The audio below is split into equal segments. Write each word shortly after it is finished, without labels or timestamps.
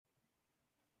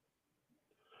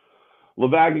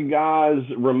Levac and Gaz,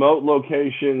 remote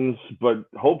locations, but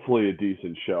hopefully a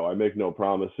decent show. I make no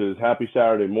promises. Happy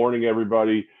Saturday morning,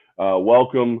 everybody.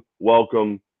 Welcome,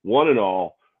 one and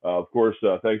all. Of course,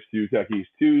 thanks to Techies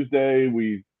Tuesday.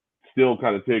 We still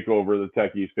kind of take over the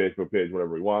Techies Facebook page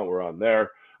whenever we want. We're on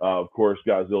there. Of course,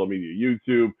 Godzilla Media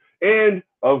YouTube. And,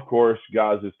 of course,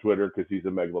 Gaz's Twitter because he's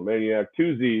a megalomaniac.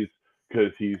 Two Z's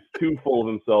because he's too full of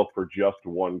himself for just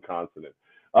one consonant.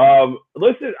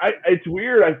 Listen, it's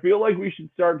weird. I feel like we should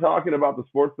start talking about the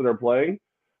sports that are playing.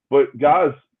 But,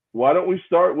 guys, why don't we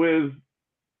start with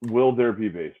will there be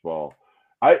baseball?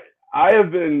 I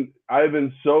have been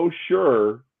so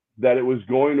sure that it was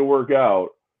going to work out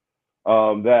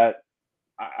that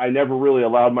I never really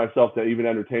allowed myself to even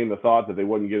entertain the thought that they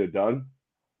wouldn't get it done.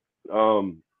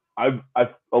 I've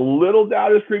a little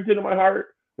doubt has creeped into my heart.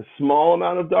 A small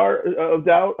amount of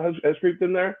doubt has creeped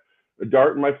in there. A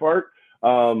dart in my fart.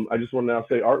 I just want to now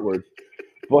say art words.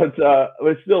 But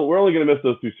still, we're only going to miss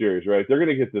those two series, right? They're going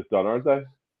to get this done, aren't they?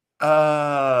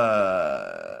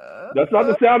 That's not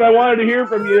the sound I wanted to hear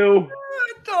from you.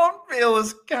 I don't feel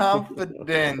as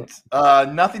confident.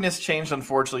 Nothing has changed,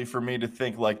 unfortunately, for me to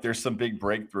think like there's some big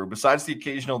breakthrough. Besides the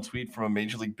occasional tweet from a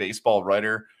Major League Baseball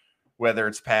writer, whether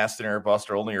it's Paston or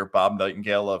Buster Olney or Bob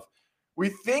Nightingale, of we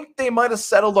think they might have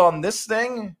settled on this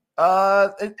thing.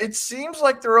 It seems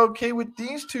like they're okay with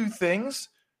these two things.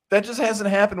 That just hasn't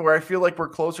happened where I feel like we're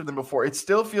closer than before. It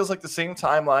still feels like the same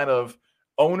timeline of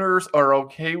owners are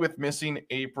okay with missing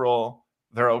April.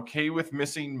 They're okay with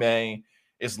missing May.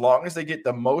 As long as they get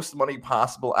the most money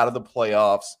possible out of the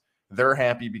playoffs, they're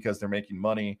happy because they're making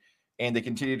money. And they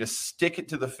continue to stick it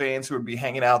to the fans who would be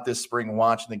hanging out this spring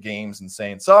watching the games and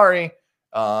saying, sorry,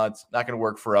 it's not going to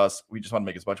work for us. We just want to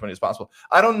make as much money as possible.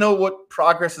 I don't know what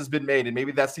progress has been made, and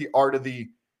maybe that's the art of the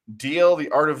deal, the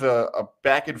art of a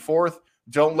back and forth.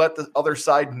 Don't let the other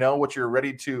side know what you're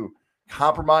ready to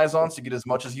compromise on to get as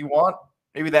much as you want.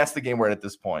 Maybe that's the game we're at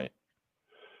this point.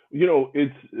 You know,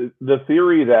 it's the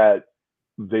theory that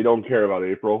they don't care about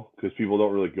April because people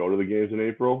don't really go to the games in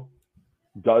April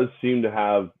does seem to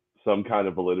have some kind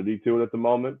of validity to it at the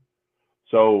moment.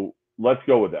 So let's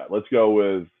go with that. Let's go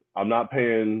with I'm not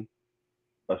paying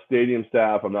a stadium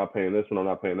staff. I'm not paying this one. I'm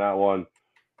not paying that one.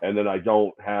 And then I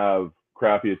don't have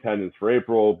crappy attendance for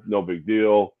April. No big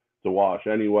deal. It's a wash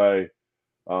anyway.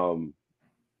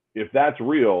 If that's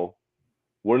real,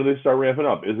 when do they start ramping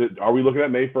up? Are we looking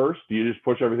at May 1st? Do you just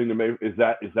push everything to May? Is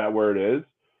that where it is?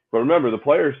 But remember, the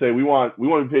players say we want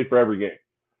to be paid for every game.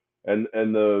 And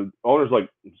the owner's like,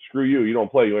 screw you, you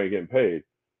don't play, you ain't getting paid.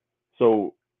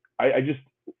 So I just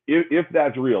if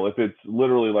that's real, if it's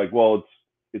literally like, well,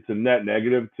 it's a net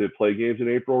negative to play games in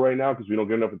April right now because we don't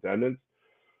get enough attendance,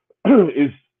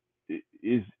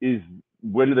 is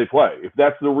when do they play? If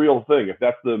that's the real thing, if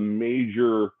that's the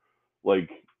major like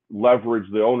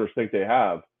leverage the owners think they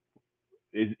have,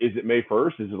 is it May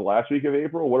 1st? Is it the last week of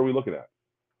April? What are we looking at?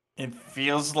 It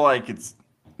feels like it's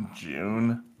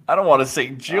June. I don't want to say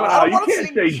June. I don't want to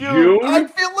say June. I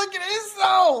feel like it is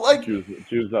though. Like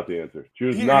June's not the answer.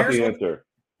 June's not the answer.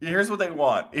 Here's what they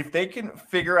want. If they can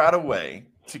figure out a way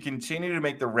to continue to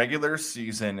make the regular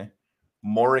season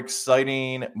more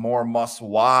exciting, more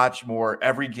must-watch, more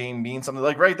every game means something,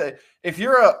 like right that if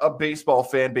you're a baseball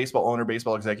fan, baseball owner,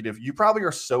 baseball executive, you probably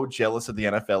are so jealous of the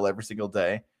NFL every single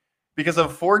day because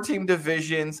of 4-team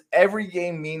divisions. Every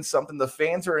game means something. The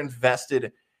fans are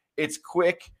invested. It's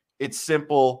quick. It's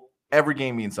simple. Every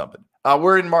game means something.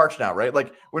 We're in March now, right?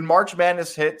 Like when March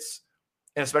Madness hits,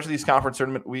 and especially these conference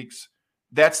tournament weeks,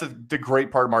 that's the great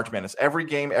part of March Madness. Every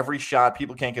game, every shot,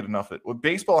 people can't get enough of it. What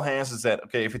baseball has is that,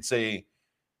 okay, if it's a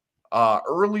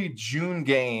early June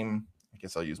game, I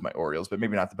guess I'll use my Orioles, but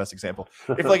maybe not the best example.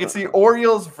 If like it's the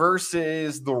Orioles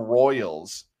versus the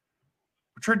Royals,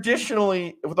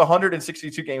 traditionally with a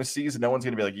 162 game season, no one's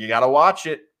going to be like, you got to watch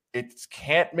it. It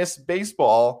can't miss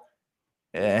baseball.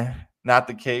 Not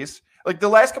the case. Like the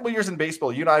last couple of years in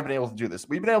baseball, you and I have been able to do this.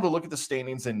 We've been able to look at the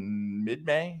standings in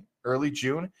mid-May, early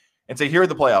June, and say, here are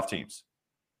the playoff teams.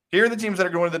 Here are the teams that are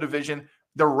going to the division.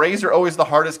 The Rays are always the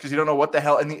hardest because you don't know what the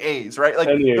hell, and the A's, right? Like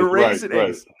the Rays and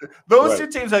A's. Those two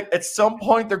teams, like at some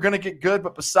point, they're going to get good,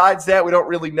 but besides that, we don't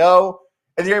really know,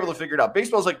 and you're able to figure it out.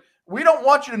 Baseball's like, we don't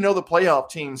want you to know the playoff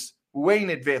teams way in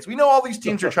advance. We know all these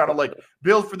teams are trying to like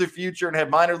build for the future and have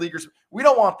minor leaguers. We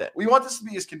don't want that. We want this to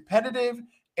be as competitive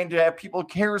and to have people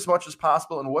care as much as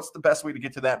possible. And what's the best way to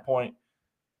get to that point?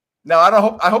 Now,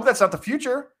 I hope that's not the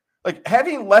future. Like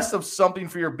having less of something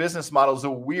for your business model is a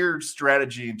weird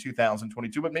strategy in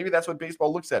 2022, but maybe that's what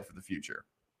baseball looks at for the future.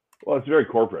 Well, it's very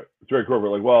corporate. It's very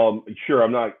corporate. Like, well, sure,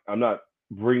 I'm not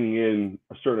bringing in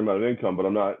a certain amount of income, but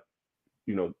I'm not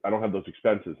I don't have those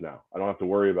expenses now. I don't have to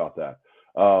worry about that.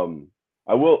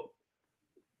 I will,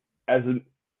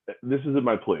 this isn't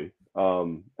my plea.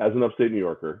 As an upstate New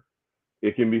Yorker,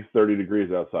 it can be 30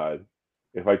 degrees outside.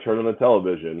 If I turn on the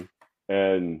television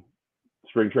and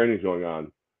spring training is going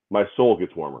on, my soul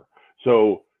gets warmer.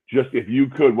 So just if you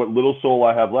could, what little soul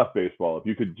I have left, baseball, if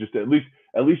you could just at least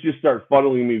just start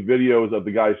funneling me videos of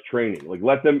the guys training, like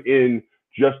let them in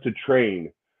just to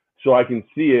train so I can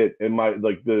see it and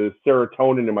the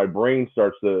serotonin in my brain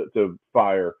starts to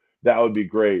fire. That would be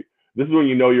great. This is when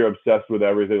you're obsessed with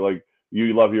everything. Like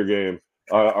you love your game.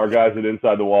 Our guys at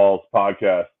Inside the Walls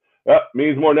podcast. That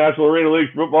means more National Arena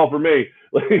League football for me.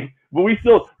 But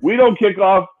we don't kick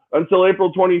off until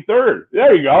April 23rd.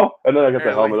 There you go. And then I got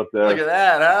the helmet up there. Look at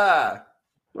that, huh?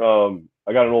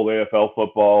 I got an old AFL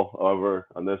football over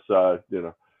on this side,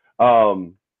 I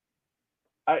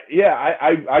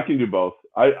can do both.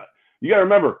 You got to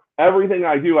remember, everything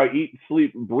I do, I eat,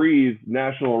 sleep, breathe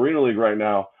National Arena League right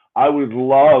now. I would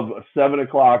love a 7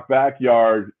 o'clock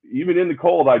backyard, even in the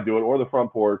cold, I do it, or the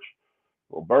front porch.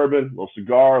 A little bourbon, a little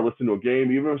cigar, listen to a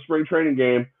game, even a spring training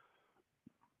game,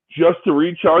 just to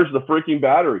recharge the freaking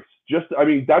batteries.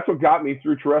 That's what got me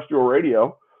through terrestrial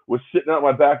radio, was sitting out in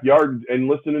my backyard and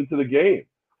listening to the game.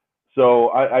 So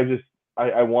I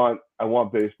want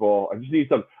baseball. I just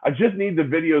need the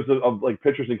videos of like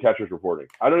pitchers and catchers reporting.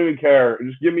 I don't even care.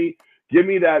 Just give me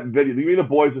that video. Give me the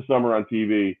Boys of Summer on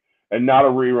TV and not a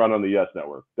rerun on the Yes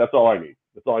Network. That's all I need.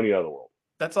 That's all I need out of the world.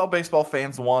 That's all baseball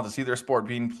fans want, to see their sport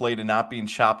being played and not being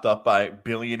chopped up by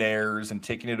billionaires and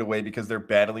taking it away because they're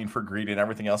battling for greed and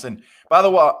everything else. And by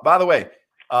the way,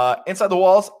 Inside the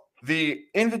Walls, the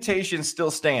invitation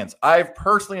still stands. I've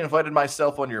personally invited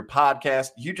myself on your podcast.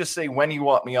 You just say when you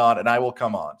want me on, and I will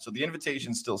come on. So the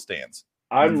invitation still stands.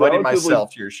 I'm inviting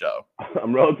myself to your show.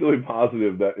 I'm relatively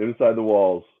positive that Inside the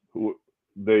Walls,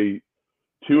 they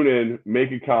tune in,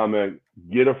 make a comment,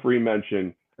 get a free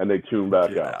mention, and they tune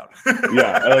back out.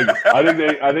 Yeah,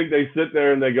 I think they sit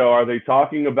there and they go, are they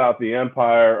talking about the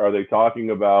Empire? Are they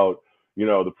talking about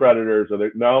the Predators?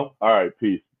 No? All right,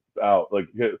 peace out.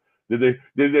 Did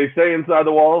they say Inside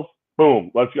the Walls? Boom.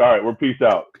 Let's go. All right, we're peace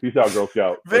out. Peace out, Girl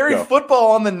Scout. Very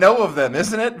football on the know of them,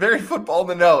 isn't it? Very football on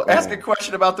the know. Ask a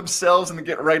question about themselves and then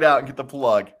get right out and get the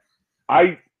plug.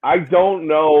 I don't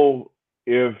know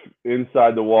if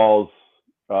Inside the Walls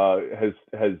has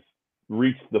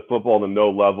reached the football on the know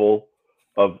level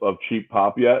of cheap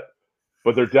pop yet,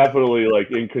 but they're definitely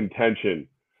in contention.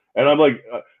 And I'm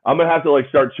I'm gonna have to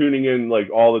start tuning in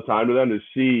all the time to them to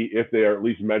see if they are at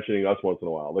least mentioning us once in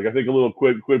a while. I think a little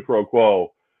quid pro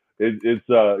quo is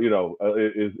all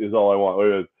I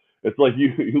want. It's like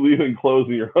you leaving clothes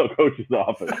in your coach's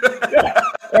office. Yeah.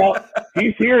 Well,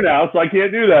 he's here now, so I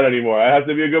can't do that anymore. I have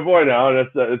to be a good boy now, and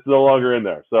it's no longer in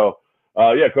there. So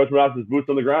Coach Manasseh's boots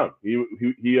on the ground.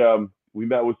 We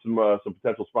met with some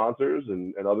potential sponsors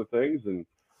and other things, and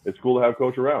it's cool to have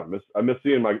Coach around. I miss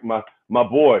seeing my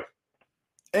boy.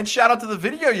 And shout out to the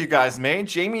video you guys made.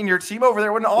 Jamie and your team over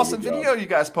there. What an awesome video you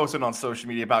guys posted on social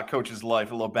media about Coach's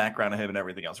life, a little background of him and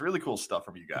everything else. Really cool stuff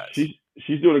from you guys.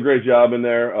 She's doing a great job in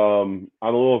there. I'm a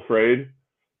little afraid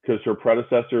because her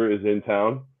predecessor is in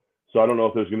town. So I don't know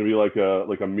if there's going to be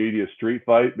a media street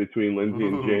fight between Lindsay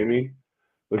and Jamie.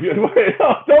 Wait,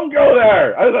 don't go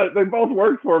there. They both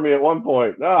worked for me at one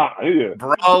point.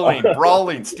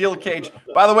 Brawling, steel cage.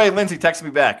 By the way, Lindsay texted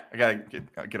me back. I gotta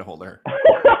get a hold of her.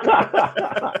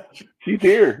 She's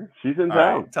here. She's in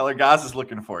town. Right, tell her Gaz is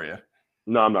looking for you.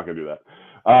 No, I'm not gonna do that.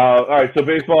 All right. So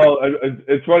baseball.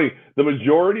 It's funny. The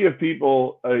majority of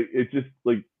people, it's just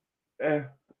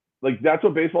that's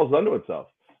what baseball's done to itself.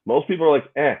 Most people are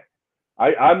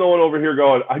I'm the one over here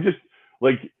going. I think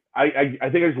I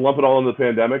just lump it all in the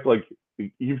pandemic.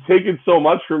 You've taken so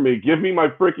much from me. Give me my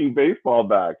freaking baseball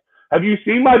back. Have you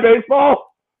seen my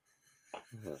baseball?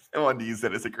 I wanted to use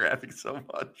that as a graphic so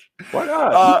much. Why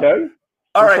not? Okay.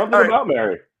 All right. Something about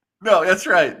Mary. No, that's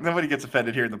right. Nobody gets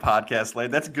offended here in the podcast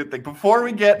land. That's a good thing. Before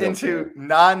we get into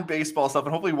non-baseball stuff,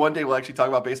 and hopefully one day we'll actually talk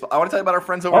about baseball, I want to tell you about our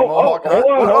friends over at Mohawk.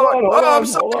 Hold on. I'm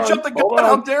sorry. Shut the gun.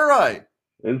 How dare I?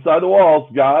 Inside the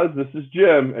Walls, guys. This is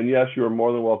Jim, and yes, you are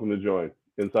more than welcome to join.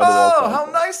 Inside the Walls. Oh, how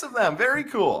nice of them. Very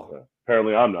cool.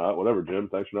 Apparently I'm not. Whatever, Jim.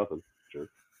 Thanks for nothing. Sure.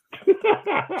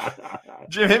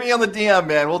 Jim, hit me on the DM,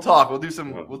 man. We'll talk. We'll do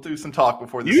some talk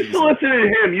before the season. You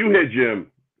solicited him. You hit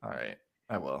Jim. All right.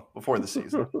 I will. Before the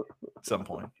season. At some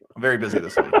point. I'm very busy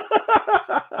this week.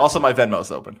 Also, my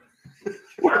Venmo's open.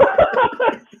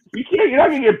 You're not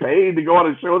going to get paid to go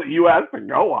on a show that you asked to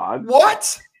go on.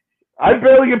 What? I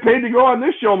barely get paid to go on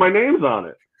this show. My name's on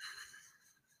it.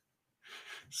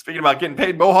 Speaking about getting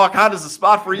paid, Mohawk Honda's a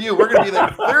spot for you. We're going to be there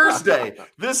Thursday,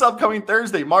 this upcoming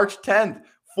Thursday, March 10th,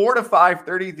 4 to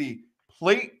 5:30, the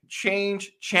Plate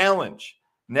Change Challenge.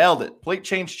 Nailed it. Plate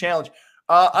Change Challenge.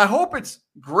 I hope it's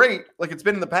great like it's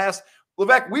been in the past.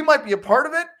 Levesque, we might be a part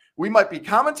of it. We might be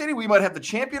commentating. We might have the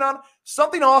champion on.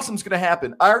 Something awesome is going to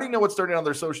happen. I already know what's starting on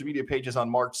their social media pages on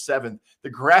March 7th. The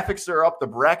graphics are up. The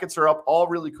brackets are up. All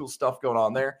really cool stuff going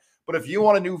on there. But if you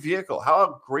want a new vehicle,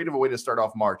 how great of a way to start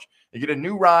off March. You get a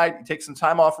new ride. You take some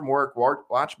time off from work.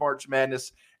 Watch March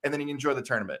Madness. And then you enjoy the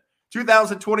tournament.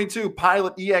 2022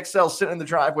 Pilot EXL sitting in the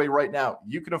driveway right now.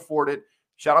 You can afford it.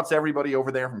 Shout out to everybody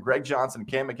over there from Greg Johnson,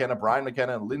 Cam McKenna, Brian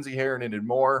McKenna, Lindsey Herron, and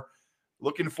more.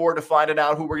 Looking forward to finding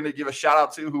out who we're going to give a shout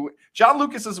out to. John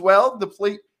Lucas as well. The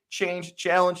Plate Change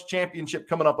Challenge Championship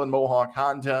coming up on Mohawk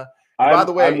Honda. By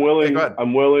the way, I'm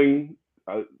willing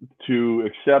to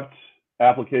accept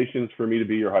applications for me to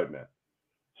be your hype man.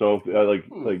 So, like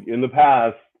in the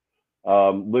past,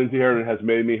 Lindsey Herron has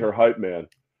made me her hype man.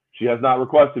 She has not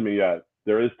requested me yet.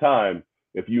 There is time.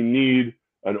 If you need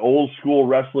an old school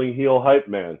wrestling heel hype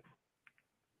man,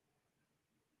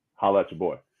 holla at your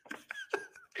boy.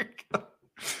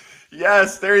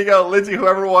 Yes, there you go. Lindsey,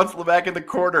 whoever wants back in the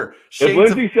corner. If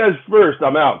Lindsey says first,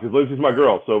 I'm out because Lindsey's my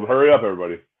girl. So hurry up,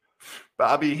 everybody.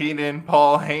 Bobby Heenan,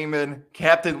 Paul Heyman,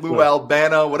 Captain Lou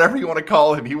Albano, whatever you want to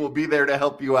call him, he will be there to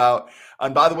help you out.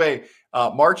 And by the way,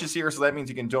 March is here, so that means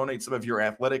you can donate some of your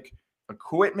athletic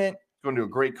equipment. Going to a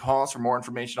great cause. For more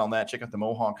information on that, check out the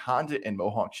Mohawk Honda and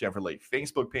Mohawk Chevrolet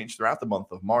Facebook page throughout the month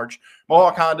of March.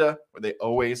 Mohawk Honda, where they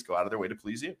always go out of their way to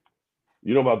please you.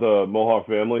 You know about the Mohawk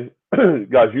family?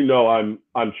 Guys, you know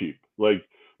I'm cheap. Like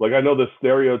I know the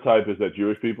stereotype is that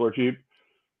Jewish people are cheap.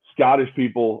 Scottish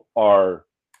people are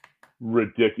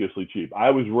ridiculously cheap.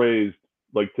 I was raised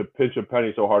like to pinch a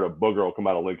penny so hard a booger will come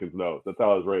out of Lincoln's nose. That's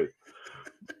how I was raised.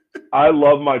 I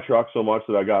love my truck so much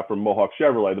that I got from Mohawk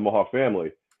Chevrolet, the Mohawk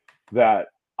family, that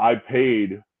I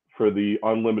paid for the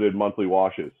unlimited monthly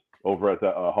washes over at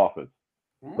the Hoffman's.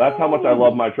 That's how much I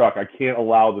love my truck. I can't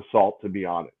allow the salt to be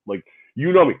on it. Like,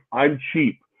 you know me, I'm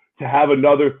cheap. To have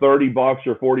another $30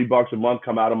 or $40 a month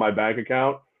come out of my bank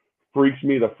account freaks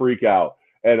me the freak out.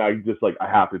 And I just I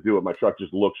have to do it. My truck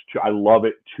just looks, I love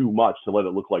it too much to let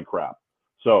it look like crap.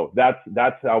 So that's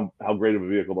how great of a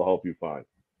vehicle to help you find.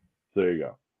 So there you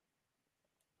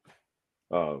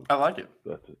go. I like it.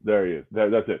 That's it. There he is.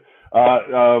 That's it.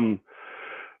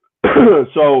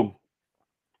 So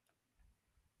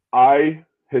I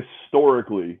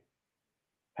historically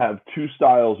have two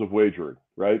styles of wagering,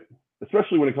 right?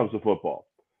 Especially when it comes to football.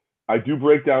 I do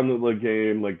break down the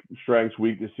game, like strengths,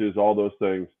 weaknesses, all those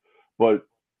things, but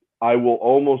I will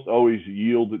almost always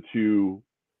yield to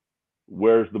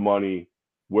where's the money,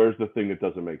 where's the thing that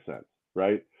doesn't make sense,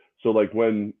 right? So like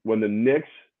when the Knicks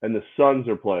and the Suns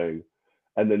are playing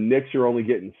and the Knicks are only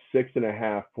getting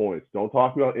 6.5 points, don't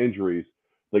talk about injuries.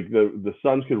 Like the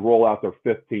Suns could roll out their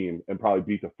fifth team and probably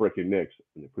beat the freaking Knicks,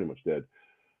 and they pretty much did.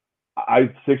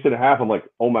 6.5, I'm like,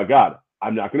 oh my God,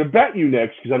 I'm not going to bet you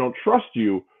Knicks because I don't trust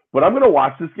you, but I'm going to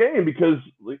watch this game because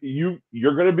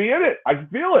you're going to be in it. I can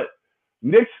feel it.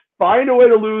 Knicks find a way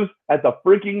to lose at the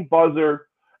freaking buzzer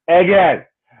again.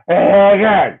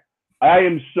 I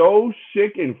am so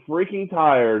sick and freaking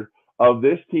tired of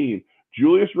this team.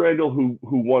 Julius Randle, who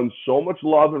won so much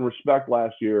love and respect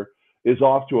last year, is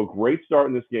off to a great start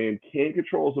in this game, can't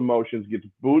control his emotions, gets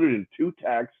booted in 2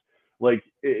 tacks. Like,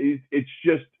 it's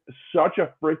just such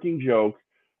a freaking joke.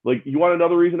 Like, you want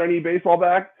another reason I need baseball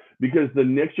back? Because the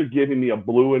Knicks are giving me a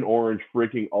blue and orange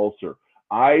freaking ulcer.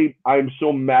 I'm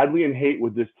so madly in hate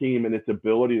with this team and its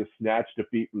ability to snatch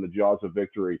defeat from the jaws of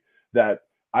victory that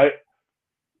I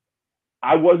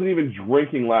wasn't even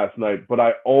drinking last night, but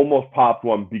I almost popped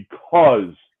one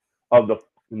because of the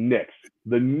Knicks.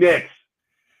 The Knicks.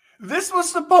 This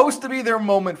was supposed to be their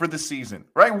moment for the season,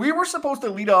 right? We were supposed to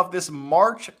lead off this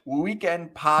March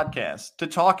weekend podcast to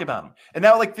talk about them. And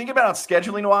now, like, think about it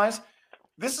scheduling-wise.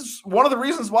 This is one of the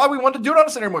reasons why we wanted to do it on a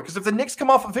Sunday morning, because if the Knicks come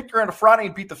off a victory on a Friday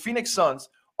and beat the Phoenix Suns,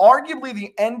 arguably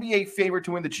the NBA favorite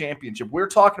to win the championship, we're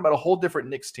talking about a whole different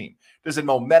Knicks team. There's a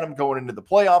momentum going into the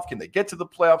playoff. Can they get to the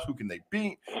playoffs? Who can they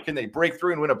beat? Can they break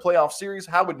through and win a playoff series?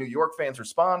 How would New York fans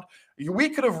respond? We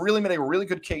could have really made a really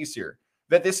good case here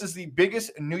that this is the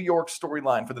biggest New York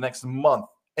storyline for the next month,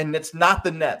 and it's not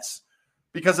the Nets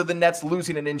because of the Nets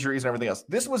losing and injuries and everything else.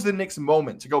 This was the Knicks'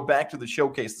 moment to go back to the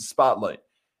showcase, the spotlight.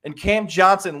 And Cam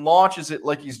Johnson launches it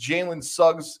like he's Jalen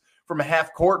Suggs from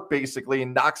half court, basically,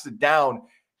 and knocks it down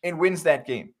and wins that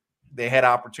game. They had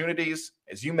opportunities.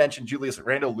 As you mentioned, Julius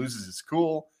Randle loses his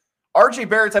cool. RJ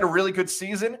Barrett's had a really good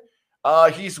season.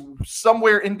 He's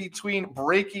somewhere in between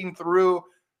breaking through,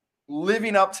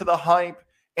 living up to the hype,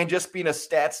 and just being a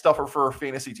stat stuffer for a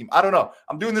fantasy team. I don't know.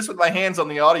 I'm doing this with my hands on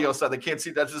the audio side. They can't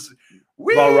see. That's just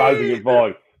about rising in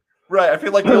volume. Right. I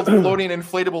feel like the old floating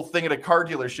inflatable thing at a car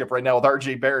dealership right now with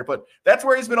RJ Barrett, but that's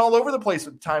where he's been all over the place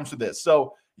at times with this.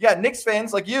 So yeah, Knicks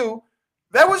fans like you,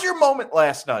 that was your moment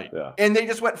last night. Yeah. And they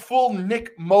just went full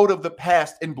Nick mode of the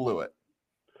past and blew it.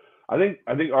 I think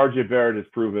RJ Barrett has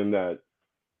proven that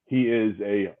he is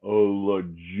a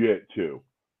legit two.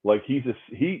 Like he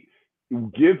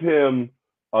give him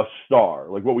a star,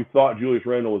 like what we thought Julius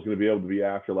Randle was going to be able to be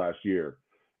after last year.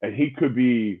 And he could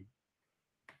be,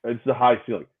 it's the high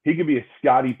ceiling. He could be a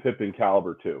Scottie Pippen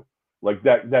caliber two. Like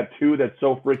that two that's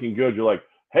so freaking good. You're like,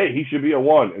 hey, he should be a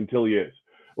one until he is.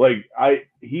 Like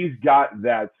he's got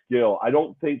that skill. I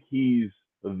don't think he's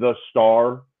the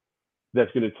star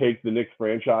that's going to take the Knicks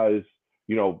franchise,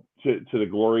 to the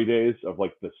glory days of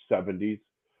like the 70s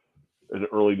and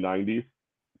early 90s.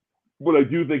 But I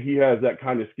do think he has that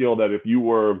kind of skill that if you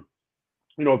were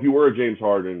a James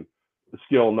Harden,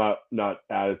 skill, not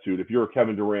attitude. If you're a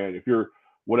Kevin Durant, if you're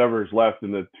whatever is left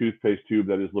in the toothpaste tube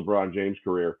that is LeBron James'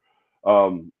 career,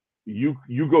 you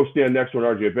go stand next to an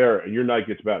RJ Barrett and your night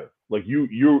gets better. Like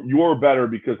you're better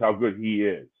because how good he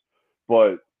is.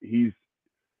 But he's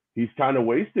kind of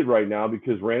wasted right now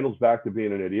because Randall's back to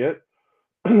being an idiot.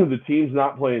 The team's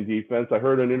not playing defense. I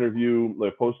heard an interview,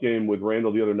 like post game with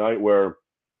Randall the other night, where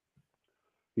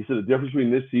he said the difference between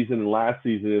this season and last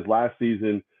season is last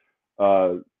season,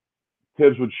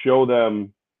 Tibbs would show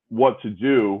them what to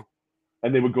do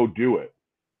and they would go do it.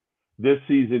 This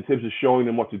season, Tibbs is showing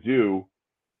them what to do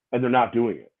and they're not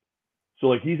doing it. So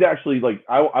like he's actually like,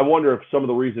 I wonder if some of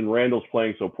the reason Randall's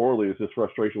playing so poorly is his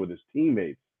frustration with his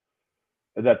teammates,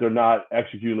 that they're not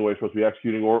executing the way they're supposed to be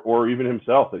executing, or even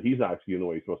himself, that he's not executing the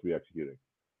way he's supposed to be executing.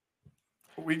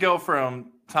 We go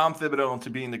from Tom Thibodeau to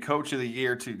being the coach of the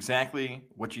year to exactly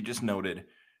what you just noted,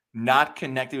 not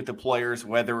connecting with the players,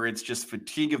 whether it's just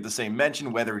fatigue of the same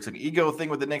mention, whether it's an ego thing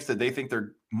with the Knicks that they think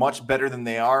they're much better than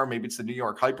they are. Maybe it's the New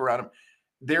York hype around them.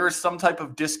 There is some type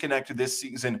of disconnect this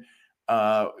season.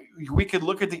 We could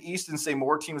look at the East and say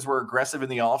more teams were aggressive in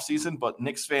the offseason, but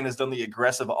Knicks fan has done the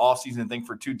aggressive offseason thing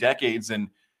for 2 decades and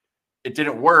it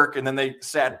didn't work. And then they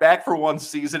sat back for 1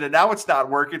 season and now it's not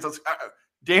working. It's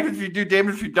damn if you do, damn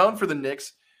if you don't for the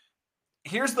Knicks.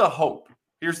 Here's the hope.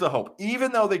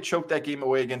 Even though they choked that game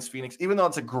away against Phoenix, even though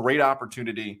it's a great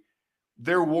opportunity,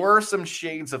 there were some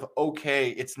shades of, okay,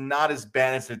 it's not as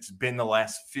bad as it's been the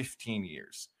last 15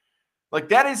 years. Like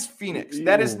that is Phoenix.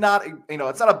 That is not,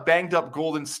 it's not a banged up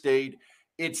Golden State.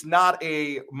 It's not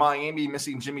a Miami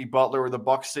missing Jimmy Butler or the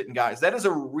Bucks sitting guys. That is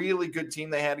a really good team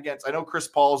they had against. I know Chris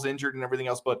Paul's injured and everything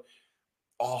else, but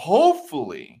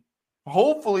hopefully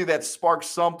that sparks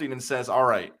something and says, all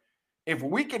right, if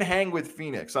we can hang with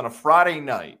Phoenix on a Friday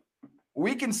night,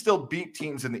 we can still beat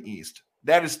teams in the East.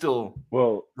 That is still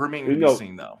remaining to be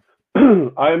seen, though.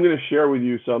 I am going to share with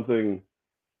you something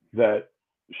that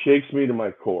shakes me to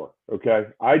my core. Okay,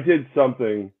 I did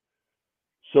something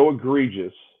so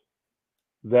egregious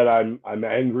that I'm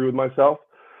angry with myself.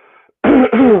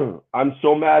 I'm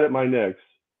so mad at my Knicks,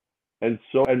 and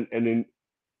in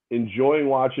enjoying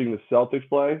watching the Celtics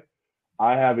play.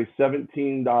 I have a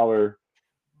 $17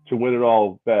 to win it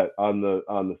all bet on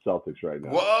the Celtics right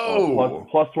now. Whoa!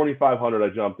 Plus 2,500.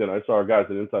 I jumped in. I saw our guys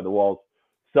at Inside the Walls.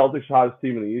 Celtics hottest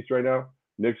team in the East right now.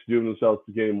 Knicks doomed themselves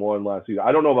to game 1 last season.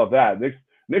 I don't know about that.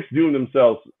 Knicks doom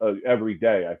themselves every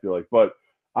day, I feel like. But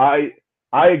I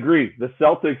agree. The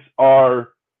Celtics are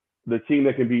the team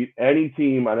that can beat any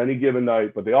team on any given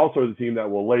night, but they also are the team that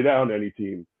will lay down any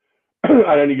team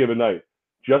on any given night.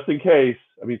 Just in case,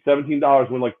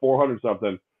 $17 win like 400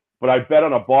 something, but I bet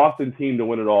on a Boston team to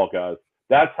win it all, guys.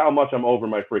 That's how much I'm over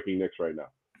my freaking Knicks right now.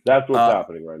 That's what's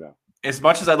happening right now. As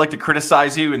much as I'd like to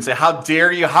criticize you and say, how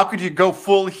dare you? How could you go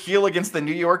full heel against the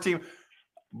New York team?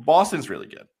 Boston's really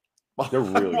good. They're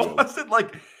really good. Boston,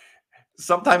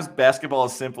 sometimes basketball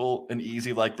is simple and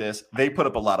easy like this. They put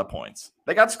up a lot of points.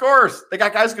 They got scores. They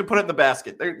got guys who can put it in the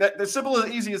basket. They're simple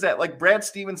and easy as that. Like Brad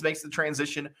Stevens makes the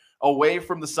transition away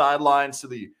from the sidelines to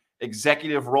the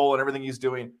executive role and everything he's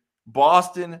doing.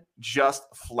 Boston just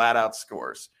flat out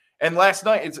scores. And last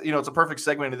night, it's a perfect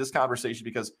segue into this conversation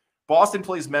because Boston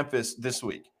plays Memphis this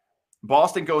week.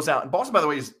 Boston goes out, and Boston, by the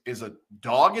way, is a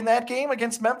dog in that game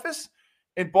against Memphis.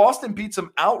 And Boston beats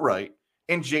them outright.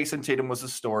 And Jason Tatum was the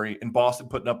story, and Boston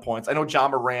putting up points. I know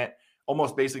John Morant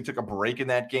almost basically took a break in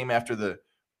that game after the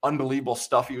unbelievable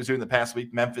stuff he was doing the past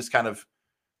week. Memphis kind of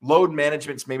load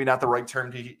management's maybe not the right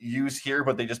term to use here,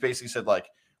 but they just basically said,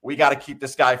 we got to keep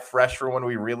this guy fresh for when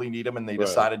we really need him, and they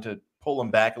decided to pull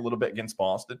him back a little bit against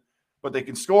Boston. But they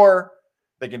can score.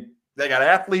 They got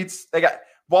athletes.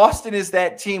 Boston is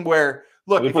that team where,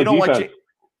 look, if you don't like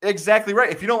exactly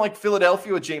right. If you don't like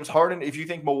Philadelphia with James Harden, if you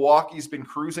think Milwaukee's been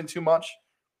cruising too much,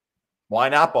 why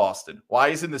not Boston? Why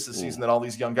isn't this a season that all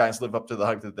these young guys live up to the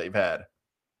hype that they've had?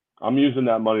 I'm using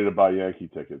that money to buy Yankee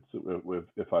tickets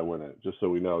if I win it, just so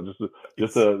we know,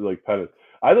 just to like pen it.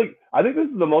 I think this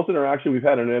is the most interaction we've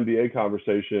had in an NBA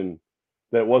conversation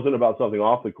that wasn't about something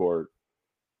off the court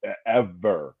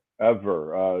ever.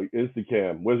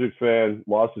 Instacam, Wizards fan,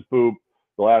 lost his poop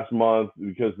the last month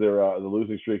because they're the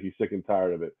losing streak. He's sick and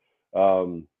tired of it.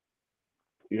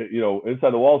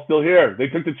 Inside the wall still here. They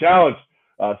took the challenge.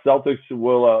 Celtics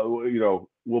will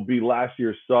be last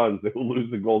year's Suns. They will lose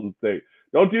to Golden State.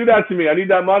 Don't do that to me. I need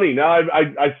that money. Now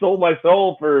I sold my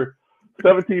soul for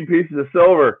 17 pieces of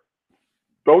silver.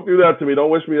 Don't do that to me. Don't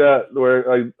wish me that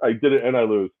where I did it and I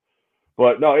lose.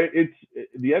 But no, it's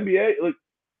the NBA. Like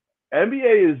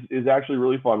NBA is actually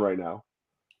really fun right now.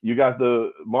 You got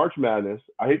the March Madness.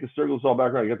 I hate to circle this all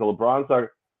back around. You got the LeBron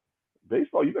soccer.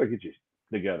 Baseball, you better get you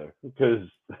together because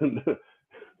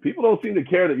people don't seem to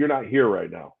care that you're not here right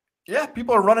now. Yeah,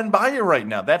 people are running by you right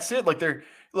now. That's it. Like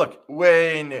look,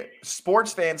 when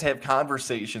sports fans have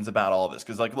conversations about all this,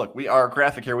 because look, our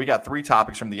graphic here, we got 3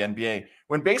 topics from the NBA.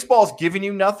 When baseball's giving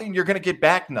you nothing, you're going to get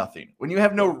back nothing. When you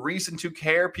have no reason to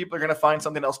care, people are going to find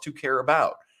something else to care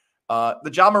about.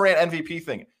 The Ja Morant MVP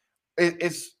thing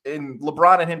is in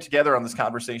LeBron and him together on this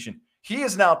conversation. He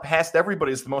is now past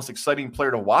everybody as the most exciting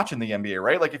player to watch in the NBA,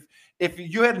 right? Like if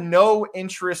you had no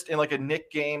interest in like a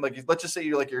Knick game, like let's just say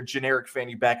you're a generic fan,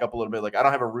 you back up a little bit. Like I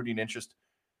don't have a rooting interest.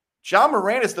 Ja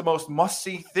Morant is the most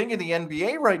must-see thing in the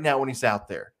NBA right now when he's out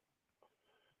there.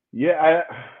 Yeah,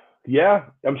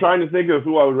 I'm trying to think of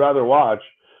who I would rather watch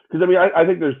because I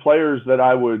think there's players that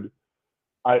I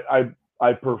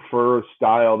prefer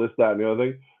style, this, that, and the other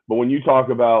thing. But when you talk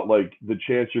about like the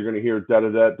chance you're going to hear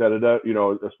da-da-da,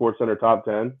 a Sports Center top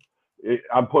 10,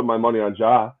 I'm putting my money on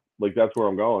Ja. Like that's where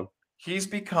I'm going. He's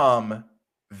become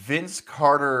Vince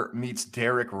Carter meets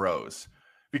Derrick Rose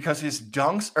because his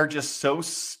dunks are just so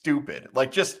stupid.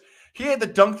 Like he had the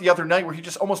dunk the other night where he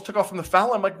just almost took off from the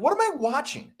foul. I'm like, what am I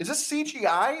watching? Is this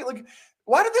CGI? Like,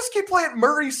 why did this kid play at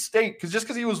Murray State?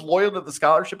 Because he was loyal to the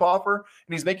scholarship offer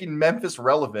and he's making Memphis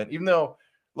relevant, even though.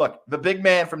 Look, the big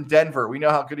man from Denver, we know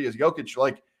how good he is. Jokic,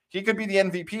 like, he could be the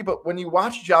MVP, but when you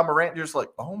watch Ja Morant, you're just like,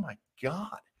 oh, my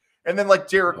God. And then, like,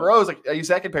 Derrick Rose, like, I use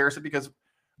that comparison because,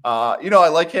 I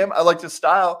like him. I like his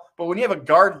style. But when you have a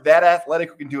guard that athletic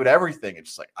who can do it everything, it's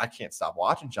just like, I can't stop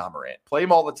watching Ja Morant. Play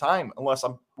him all the time unless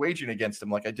I'm wagering against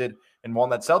him like I did and won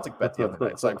that Celtic bet the other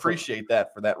night. So I appreciate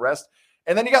that for that rest.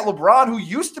 And then you got LeBron, who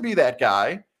used to be that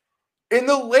guy. And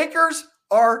the Lakers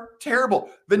are terrible.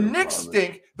 The Knicks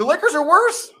stink. The Lakers are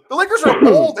worse. The Lakers are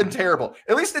old and terrible.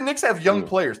 At least the Knicks have young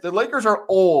players. The Lakers are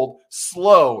old,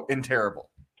 slow, and terrible.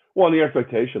 Well, and the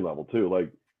expectation level too. Like,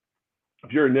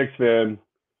 if you're a Knicks fan,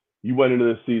 you went into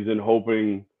this season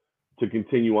hoping to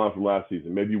continue on from last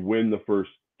season. Maybe win the first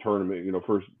tournament,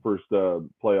 first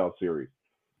playoff series.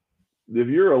 If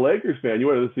you're a Lakers fan, you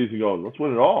went into this season going, let's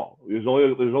win it all. There's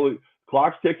only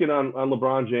clock's ticking on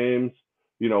LeBron James.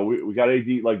 We got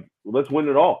AD, like, let's win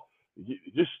it all.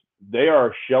 They are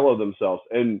a shell of themselves.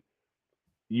 And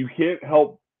you can't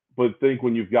help but think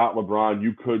when you've got LeBron,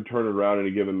 you could turn it around in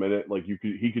a given minute. Like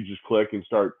he could just click and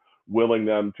start willing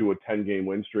them to a 10-game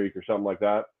win streak or something like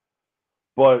that.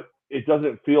 But it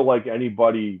doesn't feel like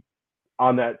anybody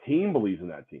on that team believes in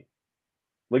that team.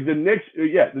 Like the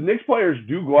Knicks players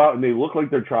do go out and they look like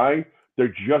they're trying.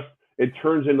 It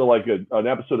turns into like an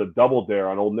episode of Double Dare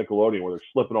on old Nickelodeon where they're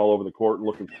slipping all over the court and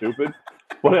looking stupid.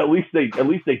 But at least they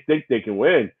think they can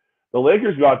win. The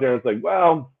Lakers go out there and it's like,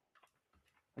 well,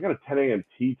 I got a 10 a.m.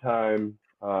 tea time.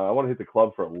 I want to hit the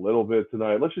club for a little bit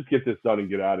tonight. Let's just get this done and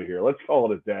get out of here. Let's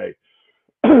call it a day.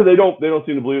 They don't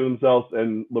seem to believe in themselves.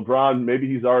 And LeBron,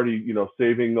 maybe he's already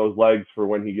saving those legs for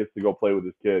when he gets to go play with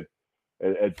his kid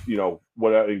at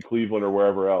in Cleveland or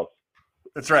wherever else.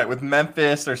 That's right. With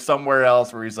Memphis or somewhere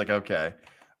else where he's like, okay,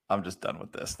 I'm just done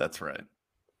with this. That's right.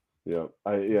 Yeah.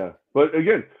 But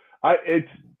again,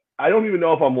 I don't even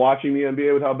know if I'm watching the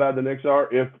NBA with how bad the Knicks are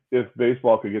if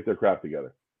baseball could get their crap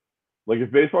together. Like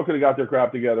if baseball could have got their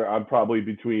crap together, I'm probably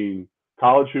between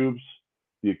college hoops,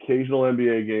 the occasional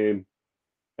NBA game,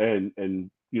 and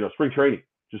spring training.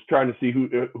 Just trying to see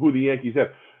who the Yankees have.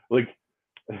 Like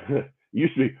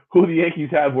used to be who the Yankees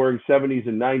have wearing 70s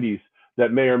and 90s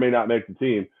that may or may not make the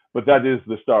team, but that is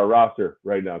the star roster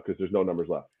right now because there's no numbers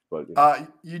left. But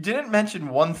you didn't mention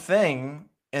one thing,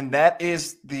 and that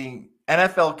is the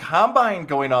NFL Combine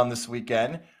going on this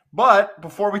weekend. But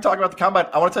before we talk about the Combine,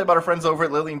 I want to tell you about our friends over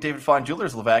at Lily and David Fine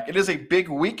Jewelers, Levac. It is a big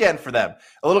weekend for them.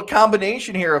 A little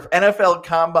combination here of NFL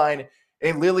Combine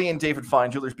a Lily and David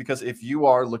Fine Jewelers, because if you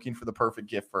are looking for the perfect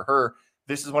gift for her,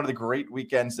 this is one of the great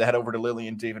weekends to head over to Lily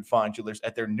and David Fine Jewelers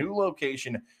at their new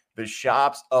location, the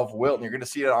Shops of Wilton. You're going to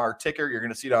see it on our ticker. You're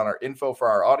going to see it on our info for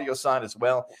our audio sign as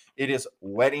well. It is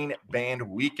Wedding Band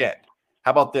Weekend.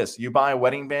 How about this? You buy a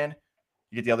wedding band,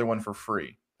 you get the other one for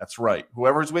free. That's right.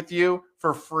 Whoever's with you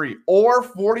for free or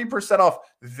 40% off.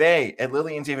 They at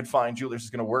Lily and David Fine Jewelers is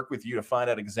going to work with you to find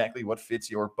out exactly what fits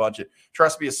your budget.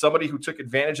 Trust me, as somebody who took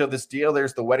advantage of this deal,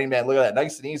 there's the wedding band. Look at that.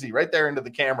 Nice and easy right there into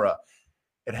the camera.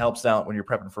 It helps out when you're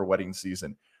prepping for wedding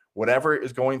season. Whatever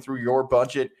is going through your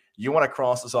budget, you want to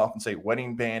cross this off and say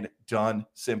wedding band, done,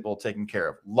 simple, taken care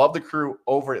of. Love the crew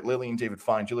over at Lily and David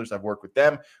Fine Jewelers. I've worked with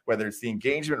them, whether it's the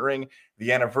engagement ring,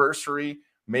 the anniversary,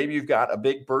 maybe you've got a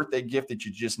big birthday gift that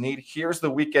you just need. Here's the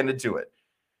weekend to do it.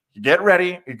 You get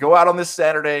ready. You go out on this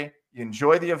Saturday. You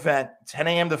enjoy the event, 10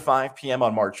 a.m. to 5 p.m.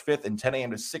 on March 5th and 10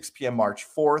 a.m. to 6 p.m. March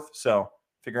 4th. So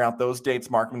figure out those dates.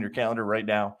 Mark them in your calendar right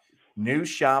now. New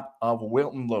Shop of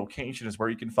Wilton location is where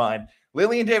you can find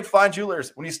Lily and David Fine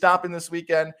Jewelers. When you stop in this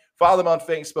weekend, follow them on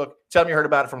Facebook. Tell them you heard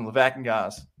about it from Levack and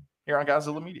Gaz here on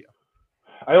Godzilla Media.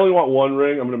 I only want one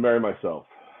ring. I'm going to marry myself.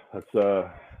 That's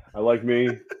I like me.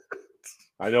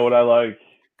 I know what I like.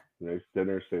 Nice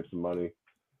dinner, save some money.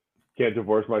 Can't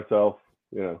divorce myself.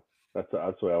 You know, that's the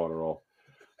way I want to roll.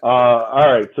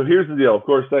 All right, so here's the deal. Of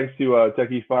course, thanks to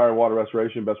Techie Fire and Water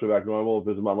Restoration, best way back to normal.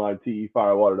 Visit them online,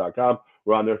 tefirewater.com.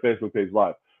 We're on their Facebook page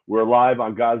live. We're live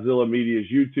on Godzilla Media's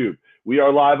YouTube. We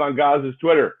are live on Gaz's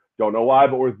Twitter. Don't know why,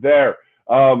 but we're there.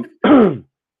 Apple,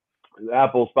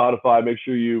 Spotify, make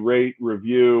sure you rate,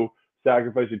 review,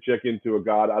 sacrifice a chicken to a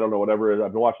god. I don't know, whatever it is.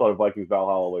 I've been watching a lot of Vikings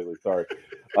Valhalla lately. Sorry.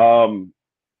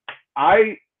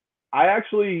 I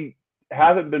actually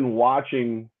haven't been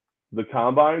watching the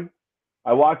Combine.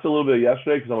 I watched a little bit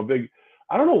yesterday because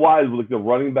I don't know why, like the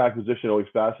running back position always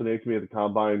fascinates me at the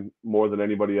Combine more than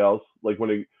anybody else. Like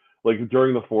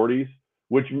during the 40s,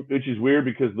 which is weird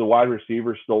because the wide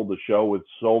receivers stole the show with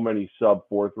so many sub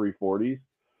 4.3 40s.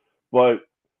 But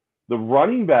the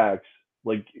running backs,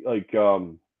 like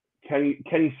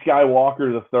Kenny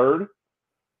Skywalker III,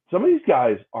 some of these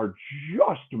guys are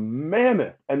just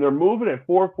mammoth, and they're moving at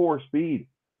 4.4 speed,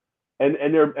 and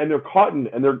they're cutting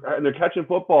and they're catching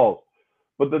footballs.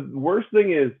 But the worst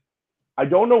thing is, I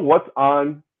don't know what's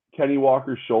on Kenny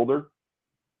Walker's shoulder.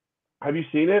 Have you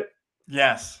seen it?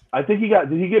 Yes. I think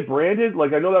did he get branded?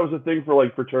 Like, I know that was a thing for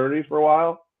like fraternities for a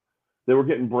while. They were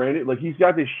getting branded. Like, he's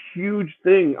got this huge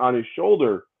thing on his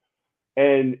shoulder.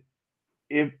 And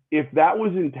if that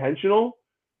was intentional,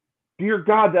 dear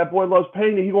God, that boy loves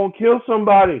pain and he won't kill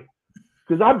somebody.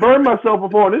 Because I burned myself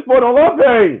before, and this boy don't love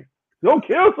pain. Don't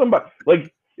kill somebody.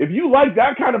 Like, if you like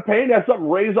that kind of pain, have something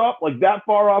raise up like that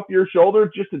far off your shoulder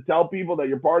just to tell people that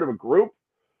you're part of a group,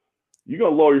 you're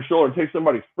going to lower your shoulder and take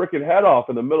somebody's freaking head off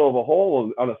in the middle of a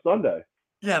hole on a Sunday.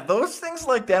 Yeah, those things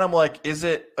like that, I'm like, is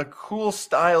it a cool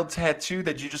style tattoo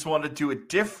that you just want to do it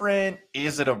different?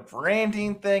 Is it a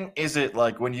branding thing? Is it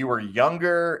like when you were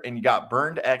younger and you got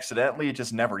burned accidentally, it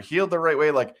just never healed the right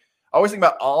way? Like, I always think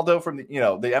about Aldo from the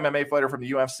MMA fighter from the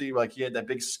UFC, like he had that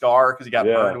big scar because he got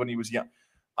burned when he was young.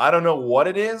 I don't know what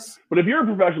it is. But if you're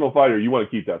a professional fighter, you want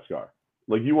to keep that scar.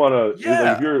 Like, you want to,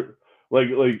 like, if you're like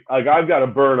I've got a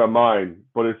burn on mine,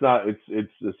 but it's not,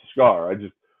 it's a scar. I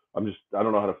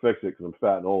don't know how to fix it because I'm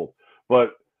fat and old.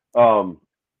 But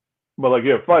like,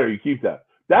 you're a fighter, you keep that.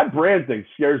 That brand thing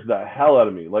scares the hell out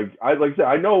of me. Like I said,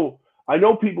 I know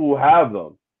people who have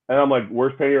them, and I'm like,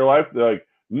 worst pain of your life? They're like,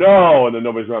 no, and then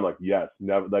nobody's around. I'm like, yes,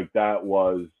 never. Like, that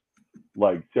was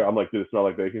like, I'm like, did it smell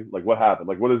like bacon? Like, what happened?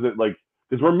 Like, what is it like?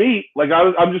 Because we're meat. Like,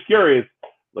 I'm just curious.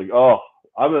 Like,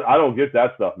 I don't get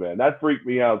that stuff, man. That freaked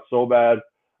me out so bad.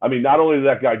 I mean, not only did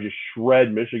that guy just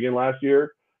shred Michigan last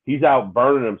year, he's out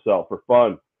burning himself for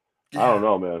fun. Yeah. I don't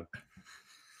know, man.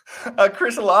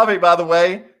 Chris Olave, by the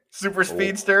way, super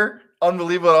speedster,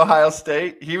 unbelievable at Ohio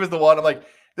State. He was the one. I'm like,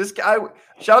 this guy,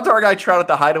 shout out to our guy Trout at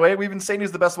the Hideaway. We've been saying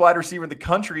he's the best wide receiver in the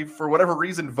country. For whatever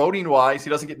reason, voting-wise, he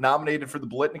doesn't get nominated for the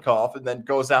Blitnikoff and then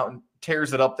goes out and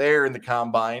tears it up there in the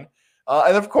Combine.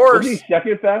 And, of course, was he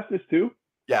second fastest, too?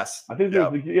 Yes. I think there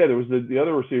was the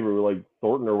other receiver, like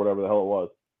Thornton or whatever the hell it was,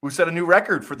 who set a new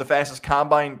record for the fastest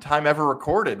Combine time ever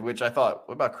recorded, which I thought,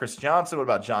 what about Chris Johnson? What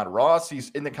about John Ross? He's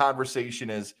in the conversation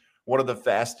as one of the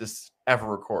fastest ever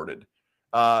recorded.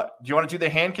 Do you want to do the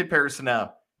hand comparison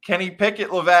now? Kenny Pickett,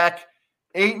 Levack,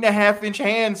 8.5-inch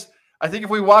hands. I think if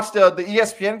we watched the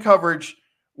ESPN coverage,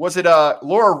 was it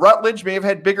Laura Rutledge may have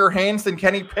had bigger hands than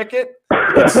Kenny Pickett?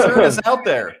 The concern is out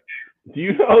there. Do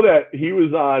you know that he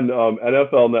was on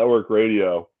NFL Network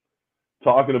Radio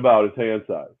talking about his hand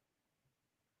size?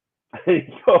 And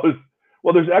he goes,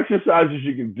 well, there's exercises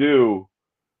you can do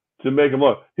to make them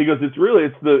look. He goes,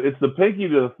 it's the pinky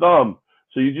to the thumb.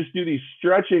 So you just do these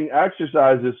stretching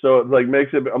exercises so it like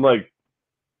makes it. I'm like,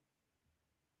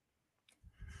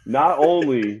 not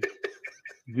only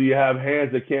do you have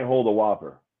hands that can't hold a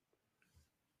Whopper,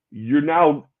 you're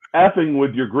now effing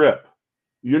with your grip.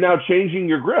 You're now changing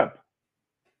your grip.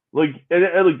 Like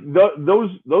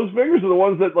those fingers are the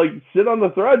ones that like sit on the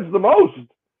threads the most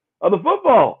of the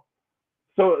football.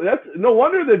 So that's no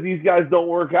wonder that these guys don't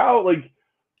work out. Like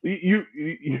your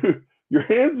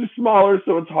hands are smaller,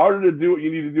 so it's harder to do what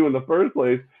you need to do in the first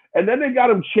place. And then they got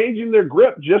him changing their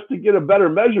grip just to get a better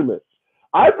measurement.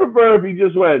 I prefer if he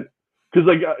just went, because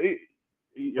like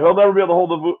he'll never be able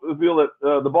to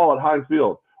hold the ball at Heinz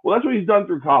Field. Well, that's what he's done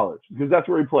through college because that's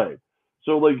where he played.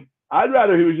 So like I'd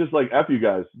rather he was just like, F you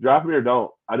guys, draft me or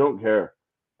don't. I don't care.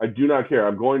 I do not care.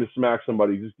 I'm going to smack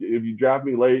somebody. Just if you draft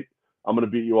me late, I'm going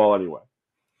to beat you all anyway.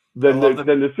 Then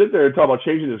to sit there and talk about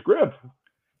changing his grip.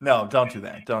 No, don't do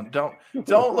that.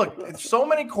 Don't look. So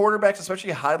many quarterbacks,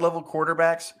 especially high-level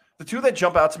quarterbacks, the two that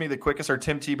jump out to me the quickest are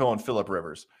Tim Tebow and Phillip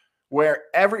Rivers. Where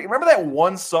remember that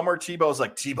one summer Tebow was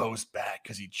like, Tebow's back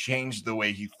because he changed the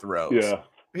way he throws.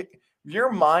 Yeah.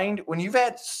 Your mind, when you've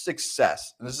had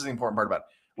success, and this is the important part about it,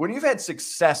 when you've had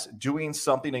success doing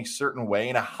something a certain way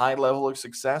in a high level of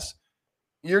success,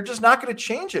 you're just not going to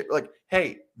change it. Like,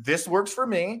 hey, this works for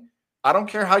me. I don't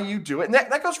care how you do it. And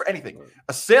that goes for anything.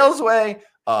 A sales way,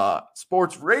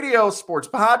 sports radio, sports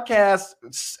podcasts,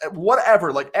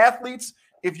 whatever. Like athletes,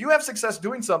 if you have success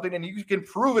doing something and you can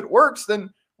prove it works, then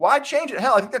why change it?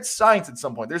 Hell, I think that's science at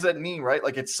some point. There's that meme, right?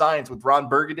 Like it's science with Ron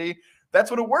Burgundy.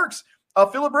 That's what it works.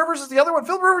 Phillip Rivers is the other one.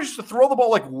 Phillip Rivers used to throw the ball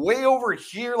like way over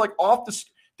here, like off the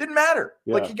didn't matter.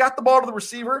 Yeah. Like he got the ball to the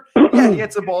receiver. Yeah, he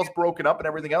had some balls broken up and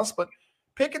everything else, but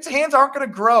Pickett's hands aren't going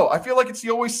to grow. I feel like it's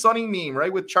the Always Sunny meme,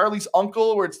 right? With Charlie's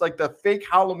uncle, where it's like the fake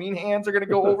Halloween hands are going to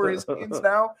go over his hands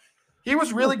now. He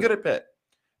was really good at Pitt.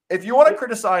 If you want to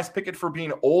criticize Pickett for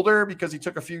being older because he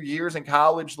took a few years in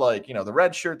college, like, you know, the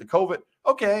red shirt, the COVID,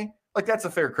 okay, like that's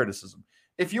a fair criticism.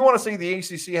 If you want to say the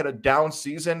ACC had a down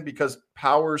season because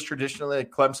powers traditionally like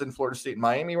Clemson, Florida State, and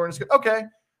Miami weren't as good, okay,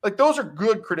 like those are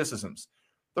good criticisms.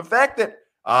 The fact that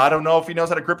I don't know if he knows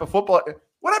how to grip a football.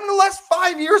 What happened in the last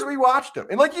 5 years we watched him?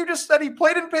 And like you just said, he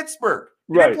played in Pittsburgh.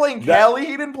 He didn't play in Cali.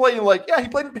 He didn't play in he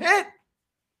played in Pitt.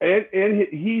 And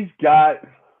he's got,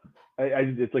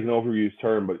 it's like an overused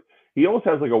term, but he almost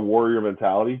has like a warrior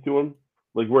mentality to him.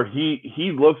 Like where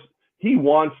he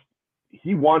wants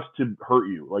to hurt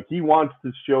you. Like he wants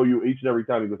to show you each and every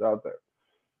time he goes out there.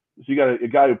 So you got a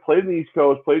guy who played in the East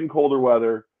Coast, played in colder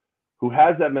weather, who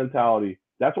has that mentality.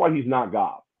 That's why he's not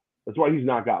Goff. That's why he's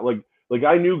not Goff. Like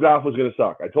I knew Goff was going to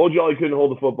suck. I told you all he couldn't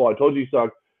hold the football. I told you he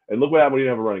sucked. And look what happened when he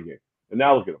didn't have a running game. And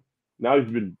now look at him. Now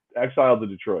he's been exiled to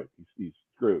Detroit. He's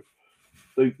screwed.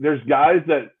 Like, there's guys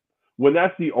that when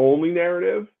that's the only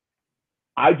narrative,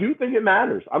 I do think it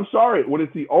matters. I'm sorry. When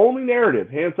it's the only narrative,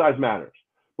 hand size matters.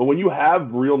 But when you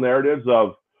have real narratives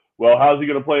of, well, how's he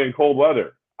going to play in cold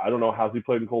weather? I don't know. How's he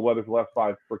played in cold weather for the last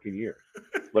 5 freaking years?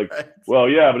 Like, right. Well,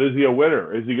 yeah, but is he a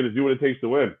winner? Is he going to do what it takes to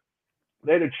win?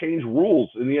 They had to change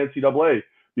rules in the NCAA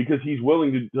because he's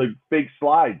willing to like fake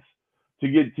slides to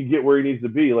get where he needs to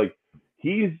be. Like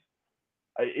is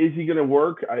he going to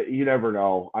work? You never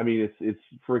know. I mean, it's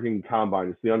freaking combine.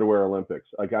 It's the underwear Olympics.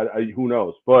 Like who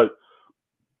knows? But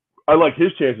I like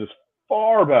his chances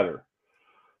far better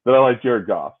than I like Jared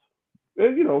Goff.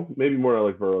 And maybe more I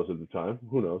like Burrows at the time.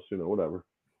 Who knows? Whatever.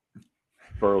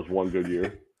 Burrows one good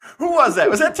year. Who was that?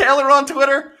 Was that Taylor on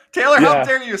Twitter? Taylor, how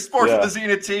dare you? Sports with the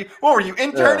Zenith T. What were you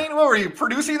interning? Yeah. What were you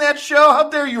producing that show? How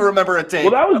dare you remember a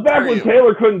tape? Well, that was back when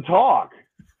Taylor couldn't talk.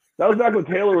 That was back when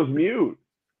Taylor was mute.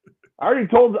 I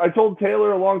told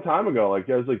Taylor a long time ago. Like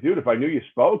I was like, dude, if I knew you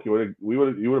spoke, I would have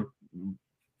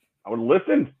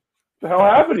listened. What the hell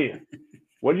happened to you?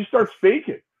 When did you start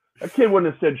speaking? That kid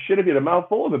wouldn't have said shit if he had a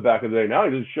mouthful of it back in the day. Now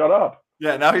he just shut up.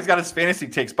 Yeah, now he's got his fantasy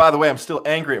takes. By the way, I'm still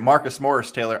angry at Marcus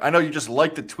Morris, Taylor. I know you just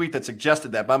liked the tweet that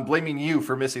suggested that, but I'm blaming you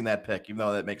for missing that pick, even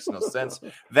though that makes no sense.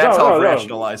 That's how I've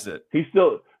rationalized it. He's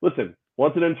still – listen,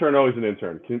 once an intern, always an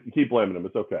intern. Keep blaming him.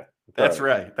 It's okay. That's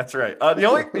right. That's right. The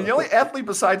only athlete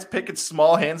besides Pickett's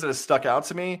small hands that has stuck out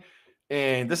to me,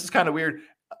 and this is kind of weird,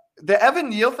 the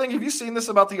Evan Neal thing, have you seen this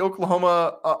about the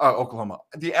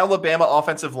the Alabama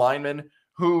offensive lineman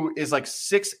who is like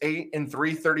 6'8" and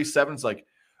 337? It's like,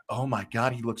 oh my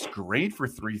God, he looks great for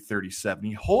 337.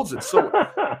 He holds it so.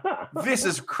 This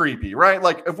is creepy, right?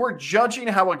 Like if we're judging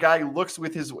how a guy looks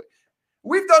with his,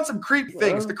 we've done some creep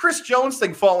things. The Chris Jones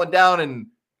thing falling down and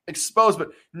exposed,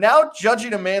 but now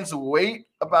judging a man's weight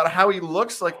about how he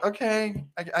looks, like okay,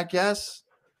 I guess.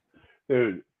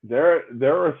 Dude, there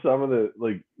are some of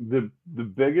the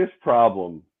biggest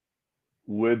problem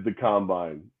with the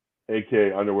combine,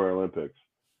 aka Underwear Olympics,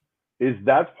 is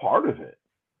that's part of it.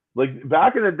 Like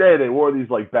back in the day, they wore these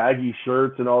like baggy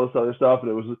shirts and all this other stuff,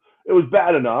 and it was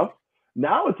bad enough.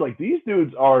 Now it's like these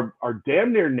dudes are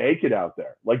damn near naked out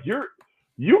there. Like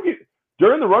you get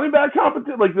during the running back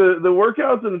competition, like the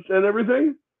workouts and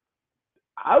everything.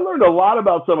 I learned a lot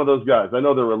about some of those guys. I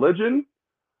know their religion.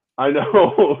 I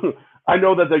know I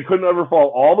know that they couldn't ever fall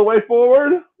all the way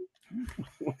forward.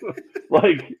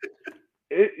 Like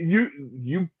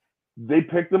they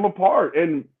picked them apart,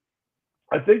 and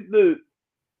I think the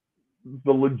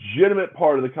legitimate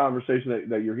part of the conversation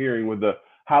that you're hearing with the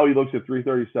how he looks at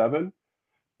 337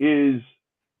 is,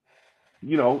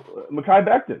 Mekhi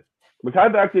Becton.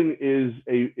 Mekhi Becton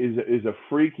is a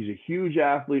freak. He's a huge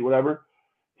athlete, whatever.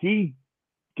 He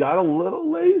got a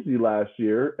little lazy last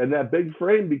year, and that big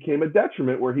frame became a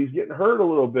detriment where he's getting hurt a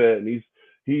little bit, and he's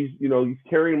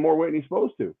carrying more weight than he's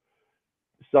supposed to.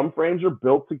 Some frames are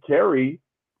built to carry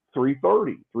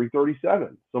 330,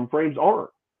 337. Some frames aren't.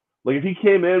 Like if he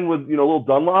came in with, a little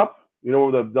Dunlop,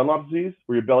 where the Dunlop disease,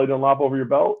 where your belly Dunlop over your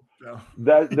belt,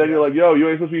 then you're like, yo, you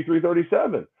ain't supposed to be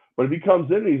 337. But if he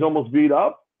comes in and he's almost beat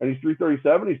up and he's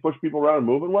 337, he's pushing people around and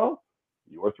moving well,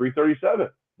 you are 337.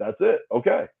 That's it.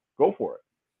 Okay, go for it.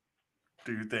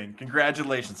 Do your thing.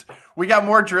 Congratulations. We got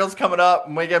more drills coming up,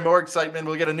 and we get more excitement.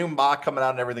 We'll get a new mock coming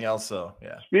out and everything else. So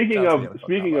yeah.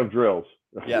 Speaking of drills.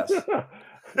 Yes.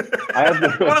 I have to,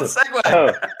 what a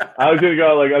segue. I was gonna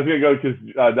go because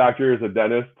Doctor is a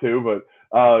dentist too, but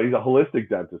he's a holistic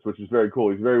dentist, which is very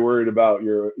cool. He's very worried about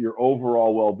your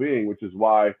overall well-being, which is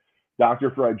why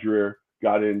Dr. Fred Dreer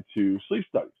got into sleep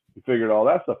studies. He figured all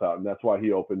that stuff out, and that's why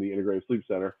he opened the Integrative Sleep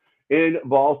Center in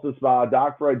Ballston Spa.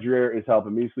 Doc Fred Dreer is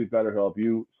helping me sleep better. He'll help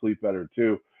you sleep better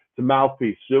too. It's a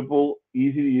mouthpiece, simple,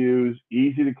 easy to use,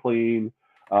 easy to clean.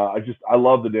 I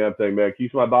love the damn thing, man.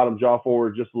 Keeps my bottom jaw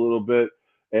forward just a little bit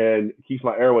and keeps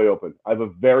my airway open. I have a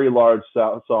very large,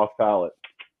 soft palate.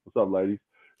 What's up, ladies?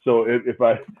 So if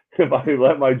I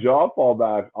let my jaw fall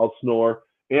back, I'll snore.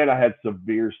 And I had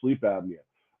severe sleep apnea,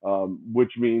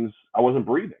 which means I wasn't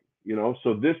breathing.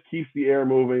 So this keeps the air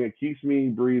moving. It keeps me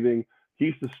breathing.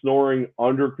 Keeps the snoring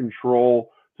under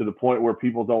control to the point where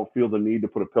people don't feel the need to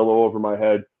put a pillow over my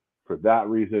head for that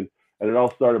reason. And it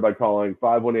all started by calling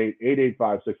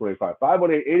 518-885-6185.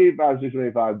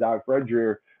 518-885-6185, Doc Fred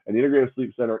Dreer and the Integrative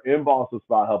Sleep Center in Ballston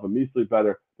Spa, helping me sleep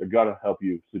better. They're going to help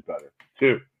you sleep better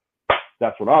too.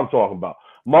 That's what I'm talking about.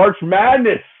 March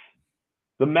Madness.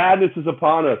 The madness is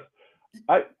upon us.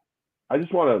 I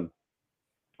just want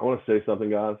to say something,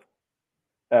 guys.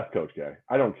 F Coach K.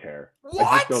 I don't care. What?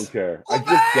 I just don't care. I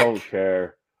just don't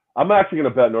care. I'm actually going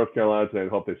to bet North Carolina today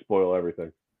and hope they spoil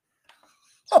everything.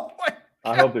 Oh my God.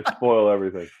 I hope they spoil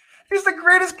everything. He's the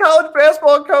greatest college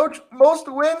basketball coach,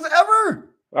 most wins ever.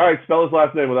 All right, spell his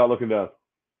last name without looking down.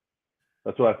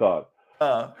 That's what I thought.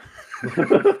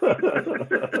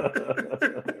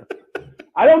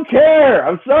 I don't care.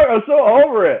 I'm so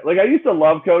over it. Like I used to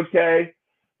love Coach K,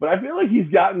 but I feel like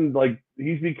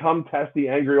he's become testy,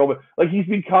 angry old man. Like he's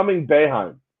becoming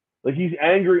Boeheim. Like he's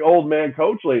angry old man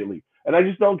coach lately, and I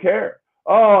just don't care.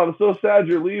 Oh, I'm so sad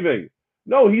you're leaving.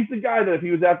 No, he's the guy that if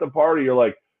he was at the party, you're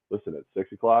like, listen, at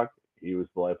 6:00, he was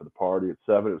the life of the party. At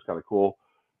 7, it was kind of cool.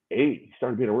 8, he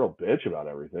started being a real bitch about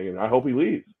everything, and I hope he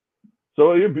leaves.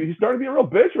 So he started being a real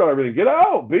bitch about everything. Get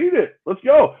out, beat it, let's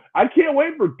go. I can't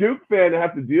wait for Duke fan to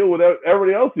have to deal with what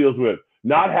everybody else deals with,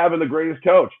 not having the greatest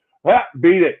coach.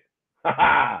 Beat it.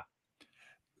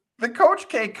 The Coach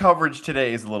K coverage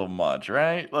today is a little much,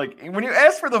 right? Like when you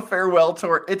ask for the farewell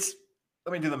tour, it's,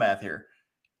 let me do the math here.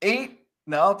 10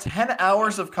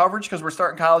 hours of coverage because we're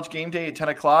starting College Game Day at 10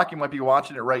 o'clock. You might be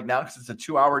watching it right now because it's a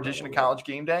 2-hour edition of College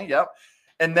Game Day. Yep.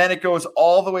 And then it goes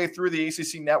all the way through the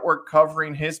ACC network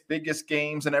covering his biggest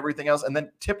games and everything else. And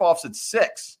then tip-offs at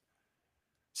 6.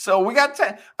 So we got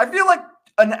 10. I feel like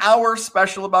an hour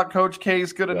special about Coach K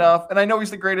is good enough. And I know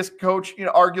he's the greatest coach,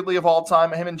 arguably of all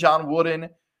time, him and John Wooden.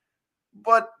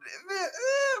 But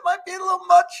it might be a little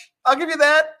much. I'll give you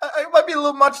that. It might be a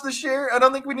little much this year. I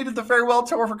don't think we needed the farewell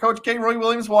tour for Coach K. Roy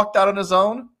Williams walked out on his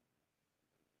own.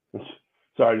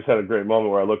 Sorry, I just had a great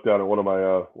moment where I looked down at one of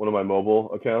my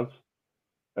mobile accounts,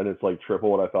 and it's like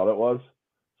triple what I thought it was.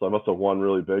 So I must have won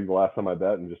really big the last time I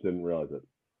bet and just didn't realize it.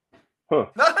 Huh.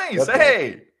 Nice.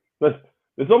 Hey.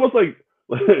 It's almost like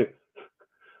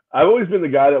I've always been the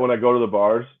guy that when I go to the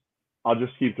bars, I'll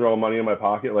just keep throwing money in my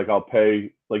pocket. Like I'll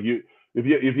pay like you. If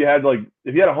you had $100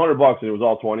 and it was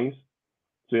all 20s,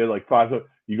 so you had like 5,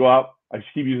 you go out, I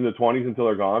just keep using the 20s until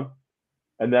they're gone.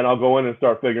 And then I'll go in and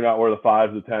start figuring out where the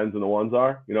 5s, the 10s, and the 1s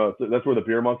are. That's where the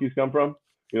beer monkeys come from.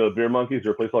 You know, the beer monkeys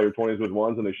replace all your 20s with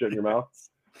ones and they shit in your mouth.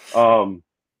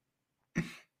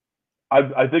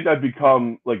 I think I've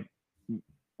become like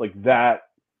that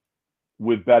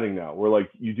with betting now, where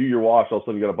like you do your wash, all of a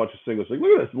sudden you got a bunch of singles. Like,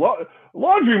 look at this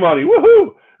laundry money,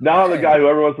 woohoo! Now I'm the guy who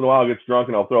every once in a while gets drunk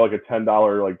and I'll throw like a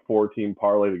 $10 like 4-team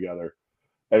parlay together,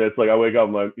 and it's like I wake up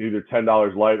I'm like either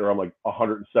 $10 light or I'm like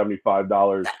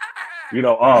 $175, you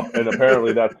know, up. And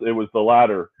apparently it was the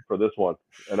latter for this one,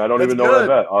 and I don't even know what I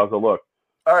bet. I'll have to look.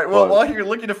 All right, well, while you're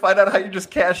looking to find out how you just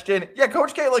cashed in, yeah,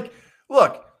 Coach K, like,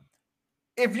 look.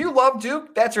 If you love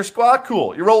Duke, that's your squad.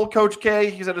 Cool. You roll with Coach K.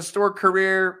 He's had a historic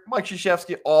career. Mike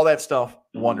Krzyzewski, all that stuff.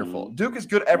 Wonderful. Duke is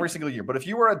good every single year. But if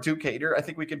you were a Duke hater, I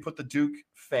think we can put the Duke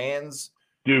fans.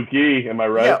 Dookie, am I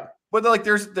right? Yeah. But like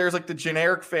there's like the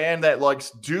generic fan that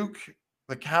likes Duke,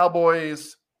 the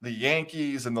Cowboys, the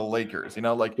Yankees, and the Lakers. You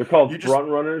know, like they're called front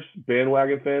runners,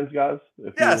 bandwagon fans, guys.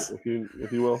 If you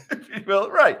will. If you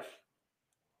will, right.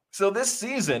 So this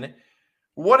season,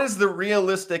 what is the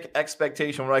realistic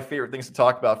expectation? One of my favorite things to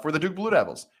talk about for the Duke Blue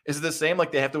Devils. Is it the same? Like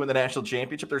they have to win the national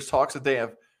championship? There's talks that they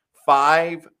have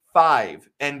five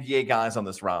NBA guys on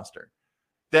this roster.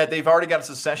 That they've already got a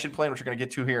succession plan, which we're going to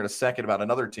get to here in a second about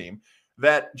another team.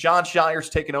 That John Shire's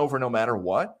taken over no matter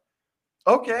what.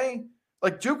 Okay.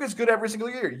 Like Duke is good every single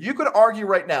year. You could argue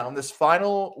right now in this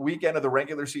final weekend of the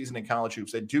regular season in college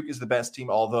hoops that Duke is the best team,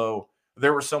 although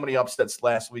there were so many upsets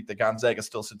last week that Gonzaga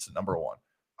still sits at number 1.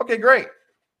 Okay, great.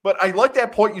 But I like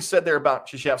that point you said there about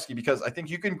Krzyzewski because I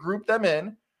think you can group them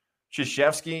in.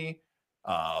 Krzyzewski,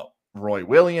 Roy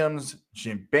Williams,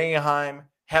 Jim Boeheim,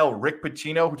 hell, Rick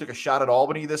Pitino, who took a shot at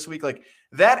Albany this week. Like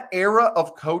that era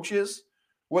of coaches,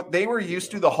 what they were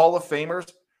used to, the Hall of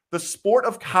Famers, the sport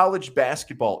of college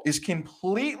basketball is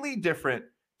completely different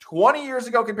 20 years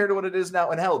ago compared to what it is now.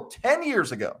 And hell, 10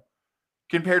 years ago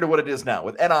compared to what it is now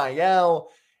with NIL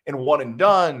and one and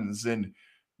dones and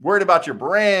worried about your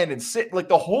brand and like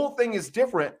the whole thing is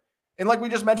different. And like we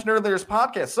just mentioned earlier in this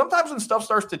podcast, sometimes when stuff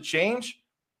starts to change,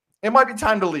 it might be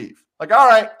time to leave. Like, all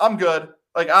right, I'm good.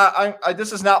 Like I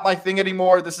this is not my thing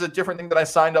anymore. This is a different thing that I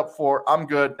signed up for. I'm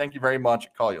good. Thank you very much.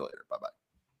 Call you later. Bye-bye.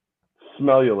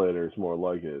 Smell you later is more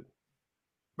like it.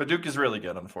 But Duke is really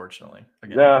good, unfortunately.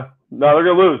 Again. Yeah. No, they're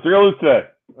going to lose. They're going to lose today.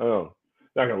 Oh,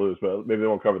 not going to lose, but maybe they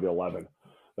won't cover the 11.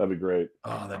 That'd be great.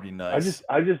 Oh, that'd be nice.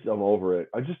 I'm over it.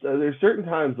 There's certain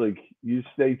times like you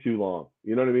stay too long.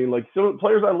 You know what I mean? Like some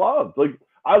players I loved. Like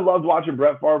I loved watching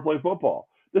Brett Favre play football.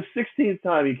 The 16th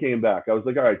time he came back, I was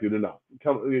like, all right, dude, enough.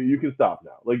 You can stop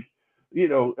now. Like, you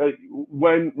know,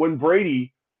 when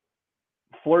Brady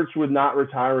flirts with not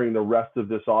retiring the rest of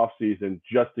this offseason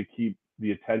just to keep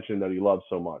the attention that he loves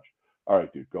so much. All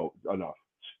right, dude, go. Enough.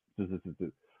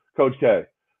 Coach K,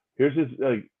 here's his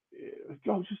like.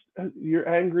 Go, just you're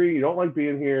angry. You don't like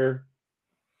being here.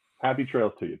 Happy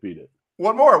trails to you. Beat it.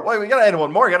 One more. Wait, we got to add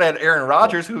one more. We got to add Aaron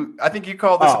Rodgers, who I think you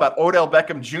called this about Odell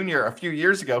Beckham Jr. a few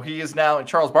years ago. He is now, and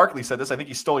Charles Barkley said this. I think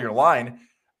he stole your line.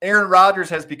 Aaron Rodgers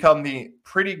has become the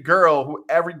pretty girl who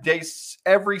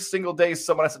every single day,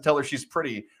 someone has to tell her she's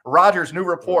pretty. Rodgers' new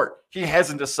report. He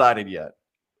hasn't decided yet.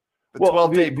 The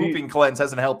 12-day pooping cleanse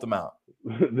hasn't helped him out.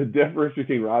 The difference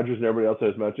between Rodgers and everybody else I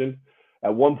just mentioned.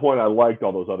 At one point, I liked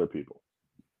all those other people.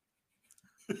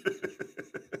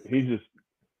 He's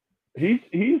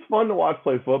fun to watch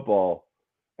play football,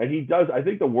 and he does. I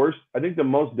think the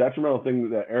most detrimental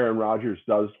thing that Aaron Rodgers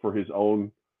does for his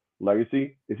own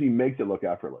legacy is he makes it look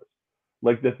effortless.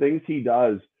 Like the things he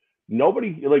does,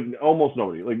 almost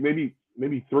nobody, like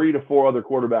maybe 3 to 4 other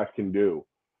quarterbacks can do,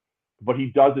 but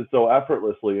he does it so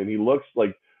effortlessly, and he looks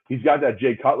like. He's got that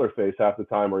Jay Cutler face half the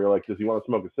time where you're like, does he want to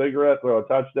smoke a cigarette, throw a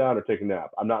touchdown, or take a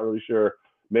nap? I'm not really sure.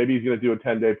 Maybe he's going to do a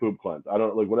 10-day poop cleanse. I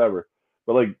don't like whatever.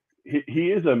 But like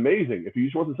he is amazing. If he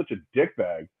just wasn't such a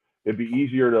dickbag, it'd be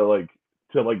easier to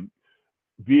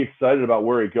be excited about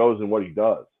where he goes and what he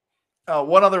does.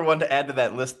 One other one to add to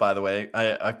that list, by the way,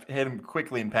 I hit him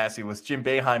quickly in passing, was Jim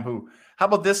Boeheim, who, how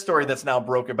about this story that's now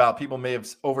broke about people may have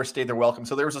overstayed their welcome.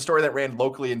 So there was a story that ran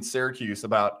locally in Syracuse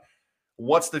about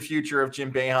what's the future of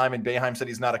Jim Boeheim, and Boeheim said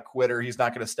he's not a quitter. He's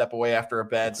not going to step away after a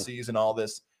bad season, all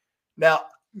this. Now,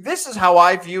 this is how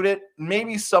I viewed it.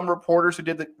 Maybe some reporters who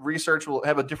did the research will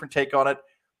have a different take on it.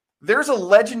 There's a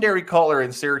legendary caller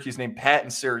in Syracuse named Pat in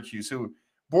Syracuse who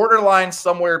borderline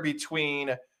somewhere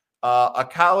between a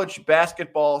college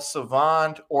basketball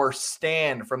savant or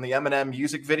Stan from the Eminem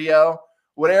music video.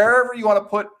 Whatever you want to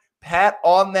put Pat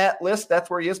on that list, that's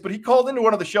where he is. But he called into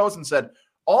one of the shows and said,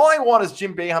 all I want is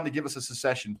Jim Boeheim to give us a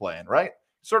succession plan, right?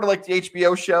 Sort of like the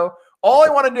HBO show. All I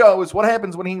want to know is what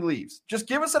happens when he leaves. Just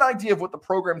give us an idea of what the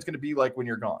program is going to be like when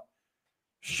you're gone.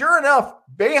 Sure enough,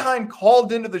 Boeheim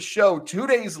called into the show 2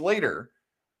 days later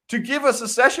to give us a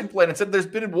session plan and said there's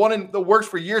been one in the works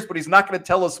for years, but he's not going to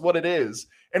tell us what it is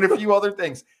and a few other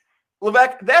things.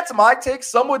 Levack, that's my take.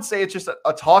 Some would say it's just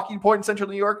a talking point in Central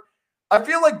New York. I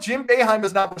feel like Jim Boeheim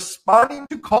is not responding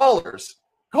to callers,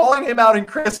 calling him out and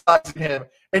criticizing him,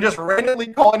 and just randomly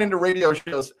calling into radio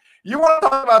shows. You want to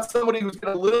talk about somebody who's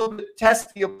been a little bit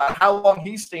testy about how long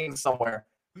he's staying somewhere.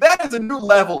 That is a new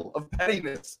level of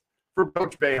pettiness for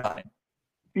Coach Boeheim.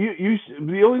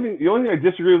 The only thing I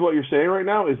disagree with what you're saying right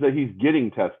now is that he's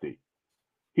getting testy.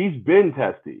 He's been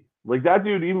testy. Like that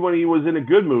dude, even when he was in a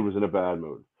good mood, was in a bad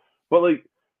mood. But like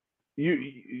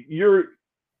your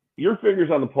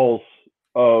fingers on the pulse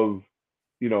of,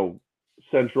 you know,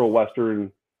 Central,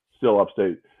 Western, still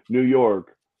upstate New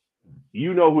York.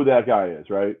 You know who that guy is,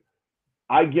 right?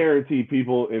 I guarantee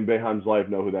people in Boeheim's life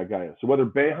know who that guy is. So whether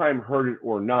Boeheim heard it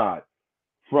or not,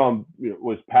 from, you know,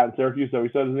 was Pat in Syracuse, so he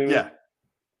said his name? Yeah.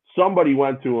 Somebody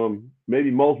went to him,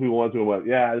 maybe most people went to him, went,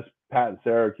 yeah, this Pat in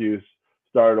Syracuse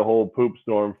started a whole poop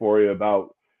storm for you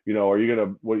about, you know, you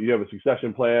have a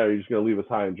succession plan, or are you just gonna leave us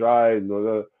high and dry? And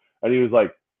he was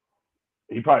like,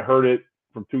 he probably heard it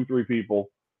from 2-3 people,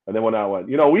 and then went out and went,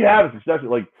 you know, we have a succession,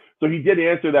 like, so he did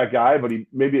answer that guy, but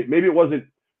maybe it wasn't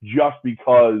just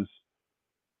because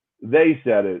they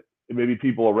said it. Maybe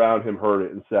people around him heard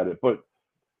it and said it. But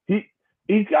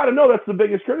he's got to know that's the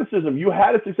biggest criticism. You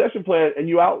had a succession plan and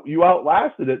you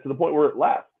outlasted it to the point where it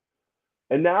left.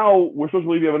 And now we're supposed to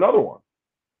believe you have another one.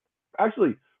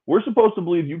 Actually, we're supposed to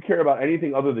believe you care about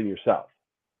anything other than yourself.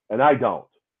 And I don't.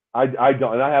 I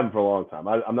don't, and I haven't for a long time.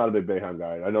 I'm not a big Boeheim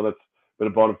guy. I know that's been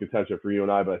a bone of contention for you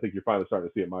and I, but I think you're finally starting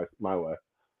to see it my way.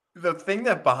 The thing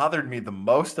that bothered me the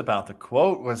most about the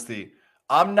quote was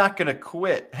I'm not going to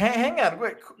quit. Hang on.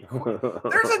 Wait,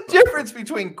 there's a difference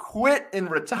between quit and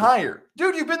retire.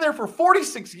 Dude, you've been there for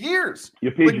 46 years.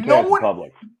 You peed your pants in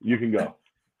public. You can go.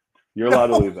 You're allowed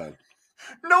to leave then.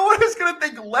 No one is going to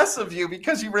think less of you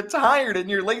because you retired in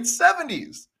your late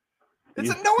 70s. No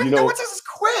one says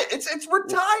quit. It's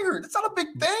retired. It's not a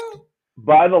big thing.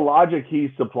 By the logic he's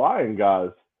supplying,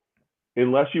 guys,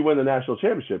 unless you win the national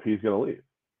championship, he's going to leave.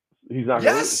 He's not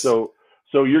going to leave.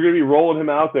 So you're going to be rolling him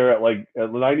out there at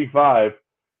 95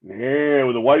 with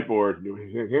a whiteboard.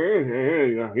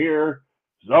 Here,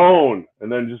 zone,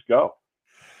 and then just go.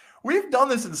 We've done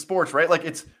this in sports, right? Like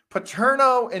it's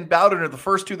Paterno and Bowden are the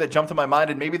first two that jump to my mind,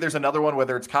 and maybe there's another one,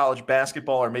 whether it's college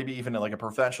basketball or maybe even like a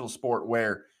professional sport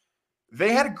where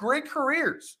they had great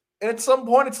careers. And at some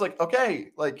point it's like, okay,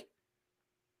 like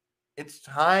it's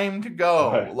time to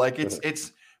go. Right. Like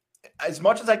it's as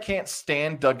much as I can't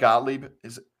stand Doug Gottlieb,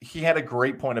 he had a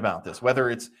great point about this, whether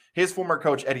it's his former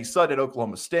coach, Eddie Sutton at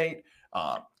Oklahoma State,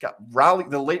 got Raleigh,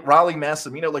 the late Raleigh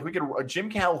Massimino, like Jim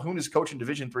Calhoun is coaching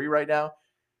Division III right now.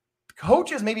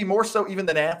 Coaches, maybe more so even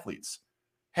than athletes,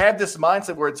 have this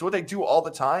mindset where it's what they do all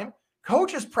the time.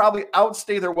 Coaches probably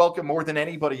outstay their welcome more than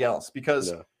anybody else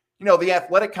because, you know, the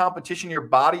athletic competition, your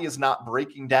body is not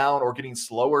breaking down or getting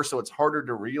slower, so it's harder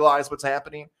to realize what's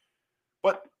happening.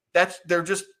 But they're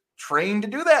just trained to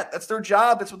do that. That's their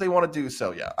job. That's what they want to do.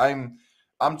 So yeah,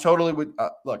 I'm totally with.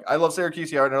 Look, I love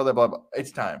Syracuse. I already know that. Blah, blah.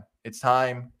 It's time. It's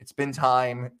time. It's been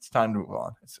time. It's time to move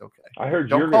on. It's okay. I heard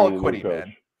don't call it quitting,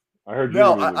 man. I heard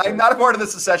I'm not a part of the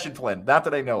secession plan. Not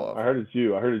that I know of. I heard it's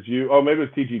you. Oh, maybe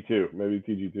it's TG2. Maybe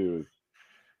TG2 is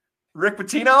Rick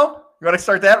Pitino. You want to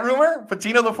start that rumor?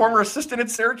 Pitino, the former assistant at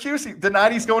Syracuse, he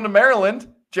denied he's going to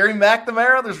Maryland. Jerry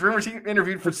McNamara. There's rumors he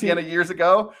interviewed for Siena years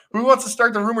ago. Who wants to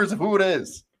start the rumors of who it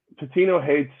is? Pitino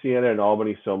hates Siena and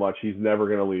Albany so much he's never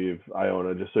going to leave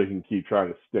Iona just so he can keep trying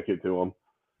to stick it to him.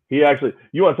 You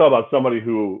want to talk about somebody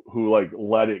who like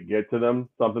let it get to them,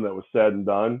 something that was said and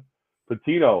done.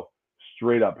 Pitino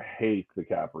straight up hates the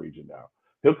Cap region now.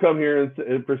 He'll come here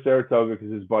for Saratoga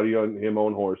because his buddy and him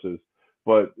own horses,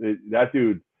 but that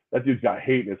dude's got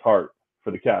hate in his heart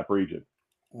for the Cap region.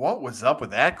 What was up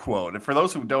with that quote? And for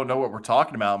those who don't know what we're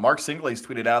talking about, Mark Singlaze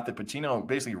tweeted out that Pitino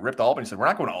basically ripped Albany. He said, we're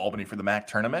not going to Albany for the MAC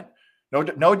tournament.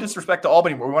 No disrespect to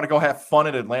Albany, but we want to go have fun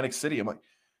in Atlantic City. I'm like,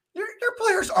 your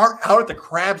players aren't out at the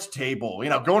crabs table,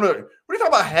 going to, what are you talking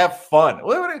about, have fun?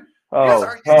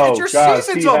 It's your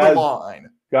season's on the line.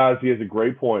 Guys, he has a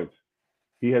great point.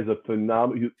 He has a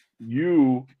phenomenal,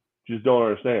 you just don't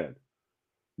understand.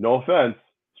 No offense,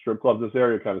 strip clubs in this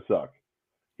area kind of suck.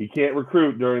 He can't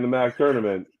recruit during the MAC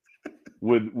tournament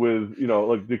with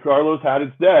like DeCarlos had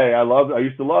its day. I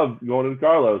used to love going to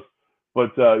DeCarlos,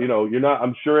 but you're not.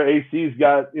 I'm sure AC's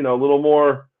got a little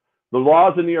more. The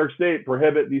laws in New York State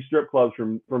prohibit these strip clubs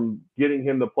from getting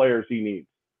him the players he needs.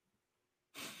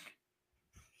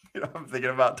 I'm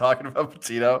thinking about talking about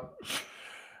Pitino.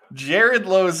 Jared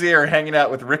Lozier hanging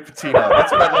out with Rick Pitino.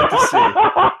 That's what I'd like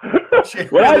to see.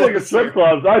 When I think of strip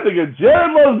clubs, I think of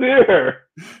Jared Lozier.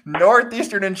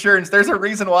 Northeastern Insurance. There's a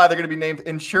reason why they're going to be named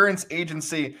Insurance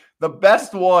Agency, the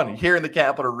best one here in the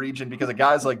capital region because of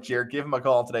guys like Jared. Give him a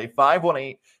call today,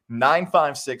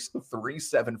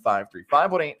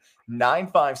 518-956-3753.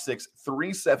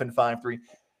 518-956-3753.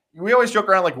 We always joke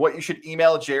around like what you should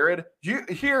email Jared.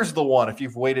 Here's the one if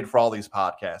you've waited for all these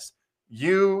podcasts.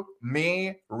 You,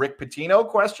 me, Rick Pitino, ?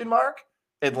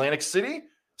 Atlantic City.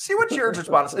 See what Jared's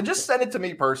response is and just send it to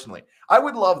me personally. I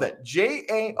would love that.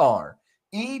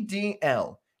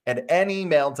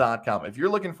 JAREDL@nemail.com. If you're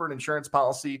looking for an insurance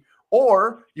policy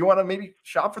or you want to maybe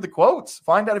shop for the quotes,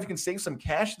 find out if you can save some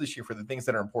cash this year for the things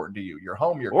that are important to you, your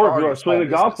home, your car. Or if you want to swing the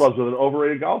golf clubs with an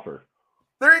overrated golfer.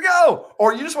 There you go.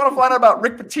 Or you just want to find out about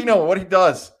Rick Pitino and what he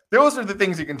does. Those are the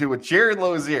things you can do with Jared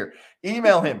Lozier.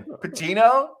 Email him.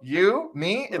 Pitino, you,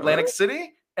 me, Atlantic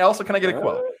City. And also, can I get a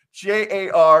quote?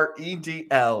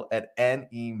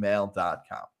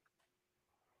 JAREDL@nemail.com.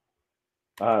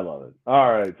 I love it.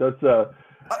 All right. So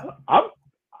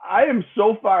I am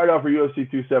so fired up for UFC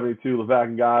 272. Levac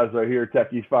and guys right here,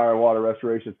 Techie Fire and Water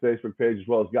Restoration's Facebook page, as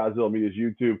well as Godzilla Media's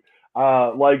YouTube.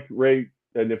 Like, rate,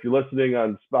 and if you're listening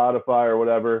on Spotify or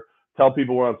whatever, tell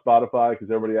people we're on Spotify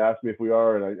because everybody asked me if we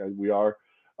are, and we are.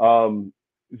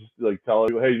 Just like tell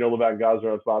people, hey, you know Levac and guys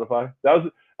are on Spotify. That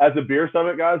was at the Beer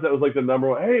Summit, guys. That was like the number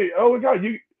one. Hey, oh my God,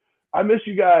 I miss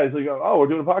you guys. Like, oh, we're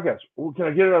doing a podcast. Well, can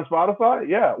I get it on Spotify?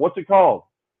 Yeah. What's it called?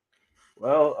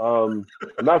 Well,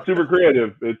 I'm not super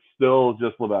creative. It's still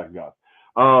just Levac and guys.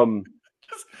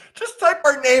 Just type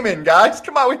our name in, guys.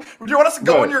 Come on. Do you want us to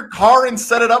go in your car and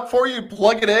set it up for you?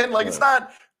 Plug it in? Like, it's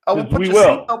not. We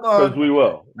will. Because we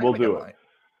will. We'll do it.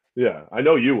 Yeah. I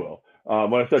know you will.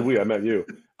 When I said we, I meant you.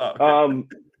 Okay.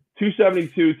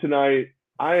 272 tonight.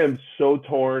 I am so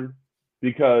torn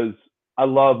because I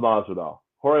love Masvidal.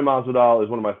 Jorge Masvidal is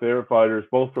one of my favorite fighters,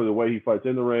 both for the way he fights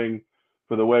in the ring,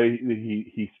 for the way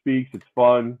he speaks. It's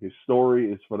fun. His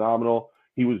story is phenomenal.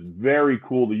 He was very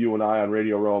cool to you and I on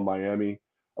Radio Row in Miami.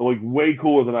 Like way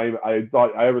cooler than I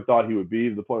ever thought he would be.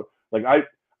 To the point, like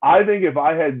I think if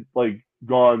I had like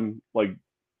gone like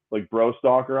bro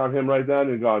stalker on him right then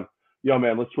and gone, yo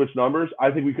man, let's switch numbers.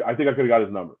 I think I could have got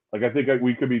his number. Like I think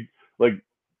we could be like,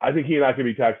 I think he and I could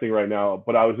be texting right now.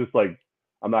 But I was just like,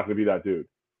 I'm not going to be that dude.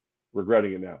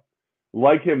 Regretting it now.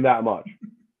 Like him that much.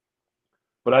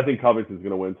 But I think Covington's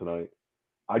going to win tonight.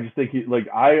 I just think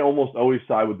I almost always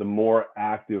side with the more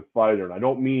active fighter. And I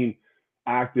don't mean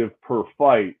active per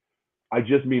fight. I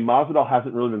just mean Masvidal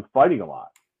hasn't really been fighting a lot.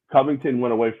 Covington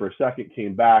went away for a second,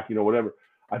 came back, whatever.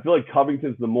 I feel like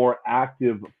Covington's the more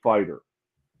active fighter.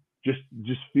 Just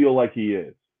feel like he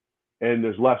is. And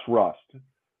there's less rust,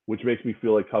 which makes me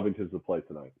feel like Covington's the play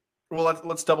tonight. Well,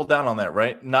 let's double down on that,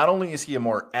 right? Not only is he a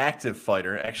more active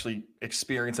fighter, actually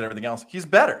experienced and everything else, he's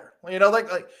better. Like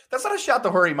that's not a shot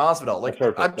to Jorge Masvidal. Like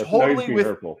I'm totally with.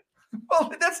 Hurtful.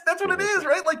 Well, that's what it is,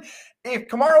 right? Like if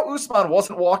Kamaru Usman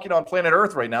wasn't walking on planet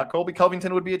Earth right now, Colby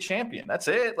Covington would be a champion. That's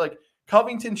it. Like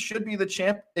Covington should be the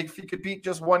champ if he could beat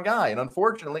just one guy. And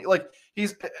unfortunately, like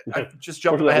I just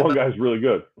jumped ahead. One guy's really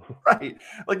good. Right.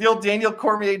 Like the old Daniel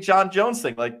Cormier, John Jones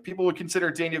thing. Like people would consider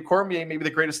Daniel Cormier maybe the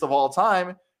greatest of all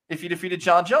time if he defeated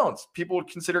John Jones. People would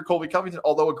consider Colby Covington,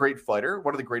 although a great fighter,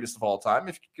 one of the greatest of all time,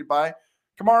 if you could buy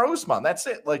Kamaru Usman. That's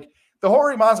it. Like the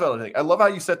Jorge Masvidal thing. I love how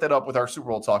you set that up with our Super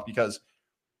Bowl talk because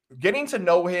getting to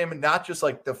know him, not just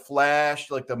like the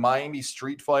Flash, like the Miami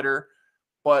street fighter,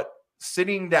 but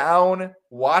sitting down,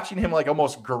 watching him like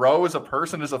almost grow as a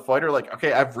person, as a fighter, like,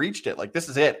 okay, I've reached it. Like, this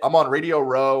is it. I'm on Radio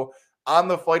Row. I'm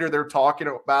the fighter they're talking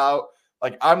about.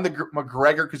 Like, I'm the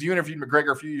McGregor, because you interviewed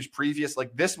McGregor a few years previous.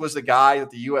 Like, this was the guy that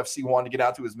the UFC wanted to get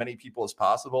out to as many people as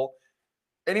possible.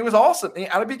 And he was awesome. And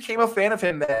I became a fan of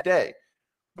him that day.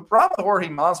 The problem with Jorge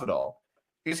Masvidal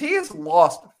is he has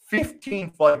lost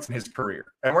 15 fights in his career.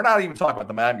 And we're not even talking about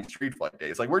the Miami street fight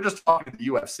days. Like, we're just talking the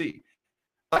UFC.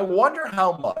 I wonder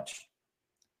how much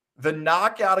the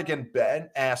knockout against Ben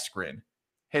Askren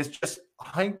has just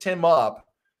hyped him up,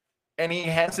 and he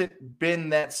hasn't been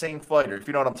that same fighter, if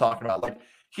you know what I'm talking about. Like,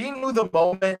 he knew the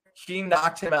moment he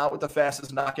knocked him out with the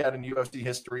fastest knockout in UFC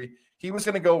history, he was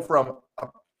going to go from a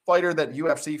fighter that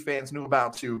UFC fans knew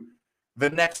about to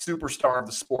the next superstar of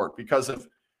the sport because of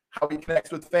how he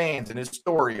connects with fans and his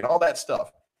story and all that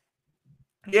stuff.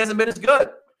 He hasn't been as good.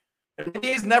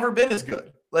 He's never been as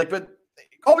good. But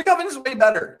Colby Covington is way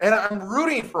better, and I'm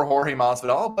rooting for Jorge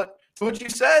Masvidal. But to what you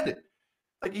said,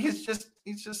 like he's just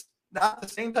not the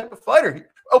same type of fighter.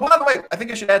 Oh, by the way, I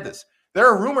think I should add this. There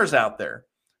are rumors out there.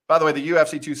 By the way, the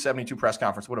UFC 272 press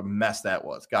conference, what a mess that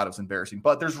was. God, it was embarrassing.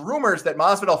 But there's rumors that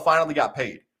Masvidal finally got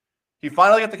paid. He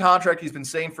finally got the contract he's been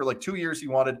saying for like 2 years he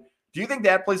wanted. Do you think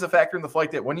that plays a factor in the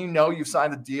fight, that when you know you've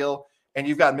signed the deal and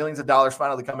you've got millions of dollars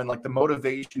finally coming, like the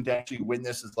motivation to actually win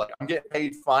this is like, I'm getting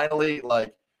paid finally,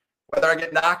 like whether I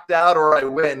get knocked out or I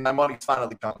win, my money's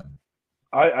finally coming?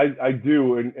 I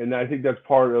do, and I think that's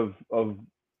part of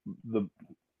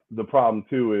the problem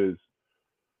too. Is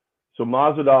so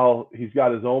Masvidal, he's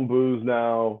got his own booze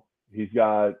now. He's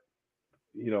got,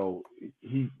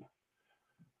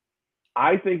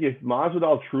 I think if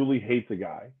Masvidal truly hates a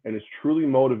guy and is truly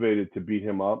motivated to beat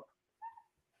him up,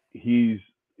 he's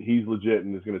legit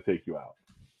and is going to take you out.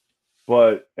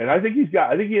 And I think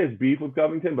he has beef with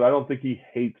Covington, but I don't think he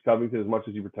hates Covington as much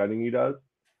as he's pretending he does.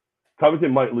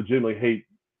 Covington might legitimately hate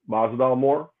Masvidal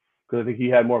more because I think he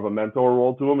had more of a mentor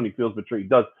role to him and he feels betrayed. He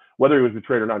does, whether he was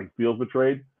betrayed or not, he feels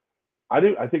betrayed. I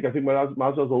think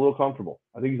Masvidal's a little comfortable.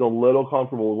 I think he's a little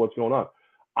comfortable with what's going on.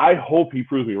 I hope he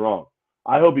proves me wrong.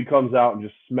 I hope he comes out and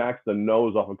just smacks the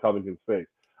nose off of Covington's face.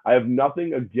 I have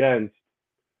nothing against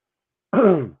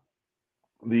the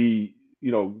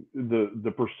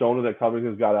persona that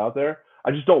Covington's got out there.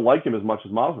 I just don't like him as much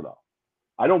as Masvidal.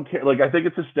 I don't care. Like, I think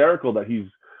it's hysterical that he's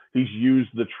used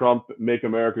the Trump "Make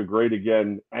America Great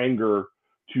Again" anger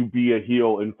to be a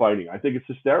heel in fighting. I think it's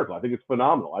hysterical. I think it's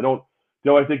phenomenal.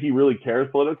 I think he really cares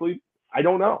politically. I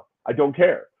don't know. I don't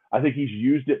care. I think he's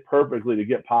used it perfectly to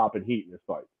get pop and heat in this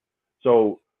fight.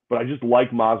 So, but I just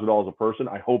like Masvidal as a person.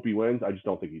 I hope he wins. I just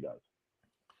don't think he does.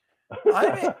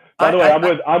 By the way,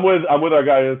 I'm with our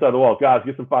guy inside the wall. Guys,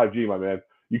 get some 5G, my man.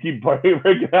 You keep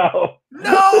breaking out.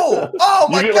 No! Oh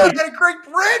my God! I got a great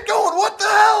brand going. What the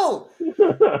hell?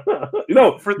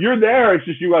 You're there. It's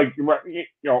just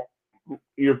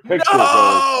your picture.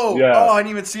 No! Yeah. Oh, I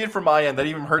didn't even see it from my end. That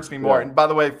even hurts me more. Yeah. And by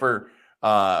the way, for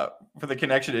the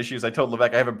connection issues, I told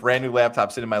Levesque I have a brand new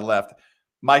laptop sitting to my left.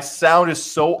 My sound is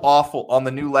so awful on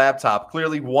the new laptop.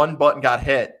 Clearly, one button got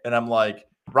hit, and I'm like,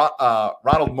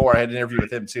 Ronald Moore. I had an interview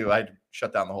with him too. I had to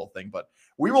shut down the whole thing, but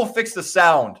we will fix the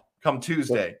sound come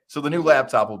Tuesday, so the new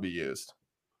laptop will be used.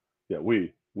 Yeah,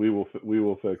 we will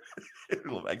fix.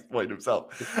 He'll exploit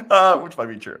himself, which might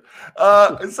be true.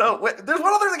 So there's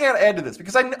one other thing I got to add to this,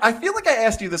 because I feel like I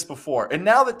asked you this before, and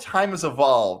now that time has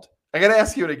evolved, I got to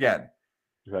ask you it again.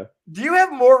 Okay. Do you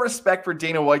have more respect for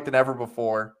Dana White than ever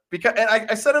before? Because, and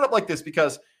I set it up like this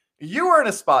because you are in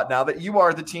a spot now that you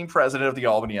are the team president of the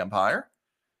Albany Empire.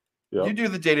 Yep. You do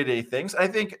the day-to-day things. I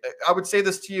think I would say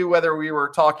this to you whether we were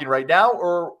talking right now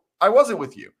or I wasn't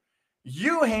with you.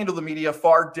 You handle the media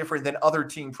far different than other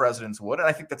team presidents would, and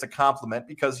I think that's a compliment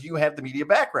because you have the media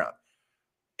background.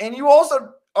 And you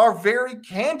also are very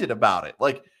candid about it.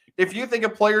 Like, if you think a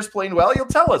player's playing well, you'll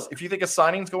tell us. If you think a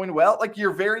signing's going well, like,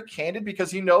 you're very candid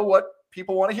because you know what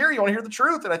people want to hear. You want to hear the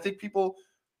truth. And I think people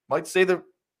might say the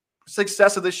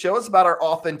success of this show is about our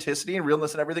authenticity and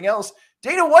realness and everything else.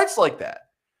 Dana White's like that.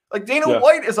 Like, Dana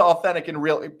White is authentic and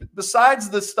real. Besides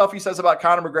the stuff he says about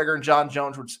Conor McGregor and John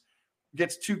Jones, which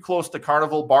gets too close to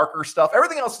Carnival Barker stuff,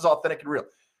 everything else is authentic and real.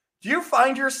 Do you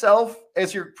find yourself,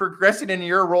 as you're progressing in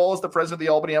your role as the president of the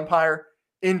Albany Empire,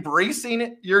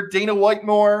 embracing your Dana White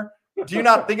more? Do you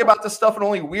not think about this stuff and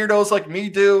only weirdos like me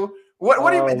do?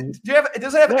 What do you mean?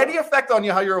 Does it have any effect on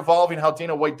you how you're evolving, how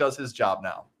Dana White does his job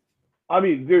now? I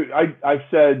mean, dude, I've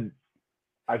said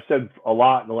a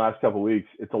lot in the last couple of weeks.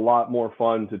 It's a lot more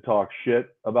fun to talk shit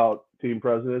about team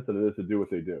presidents than it is to do what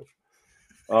they do.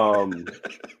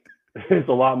 It's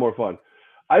a lot more fun.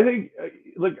 I think,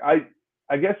 look,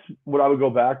 I guess what I would go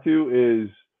back to is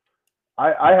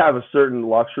I have a certain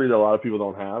luxury that a lot of people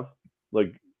don't have.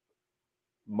 Like,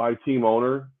 my team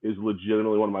owner is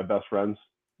legitimately one of my best friends.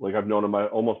 Like, I've known him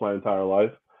almost my entire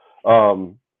life.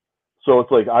 So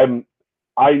it's like I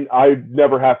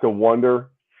never have to wonder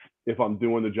if I'm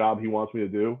doing the job he wants me to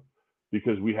do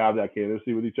because we have that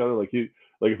candidacy with each other. Like, he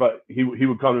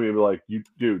would come to me and be like, "You,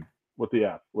 dude, what the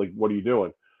F? Like, what are you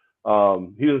doing?"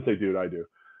 He doesn't say dude, I do.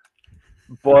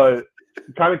 But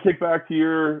kind of kick back to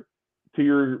your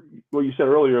what you said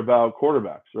earlier about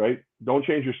quarterbacks, right? Don't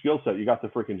change your skill set. You got the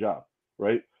freaking job,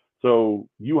 right? So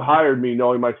you hired me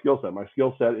knowing my skill set. My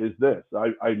skill set is this.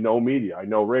 I know media, I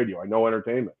know radio, I know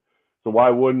entertainment. So why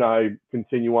wouldn't I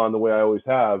continue on the way I always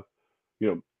have?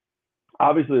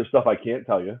 Obviously there's stuff I can't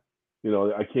tell you.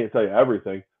 I can't tell you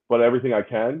everything, but everything I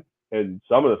can, and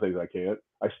some of the things I can't,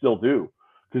 I still do.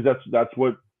 Because that's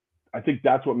what I think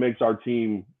that's what makes our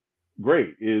team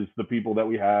great, is the people that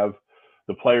we have,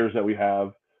 the players that we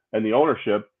have, and the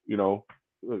ownership.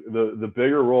 The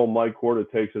bigger role Mike Korda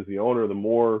takes as the owner, the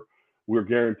more we're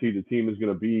guaranteed the team is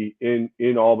going to be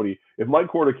in Albany. If Mike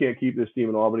Korda can't keep this team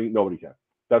in Albany, nobody can.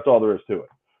 That's all there is to it.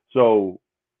 So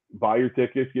buy your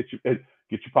tickets, get your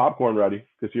popcorn ready,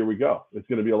 because here we go. It's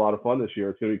going to be a lot of fun this year.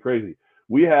 It's going to be crazy.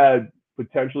 We had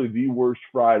potentially the worst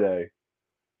Friday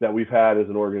that we've had as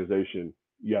an organization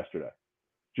yesterday.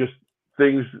 Just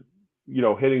things,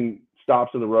 hitting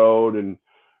stops in the road and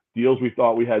deals we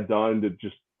thought we had done that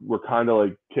just were kind of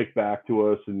like kicked back to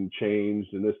us and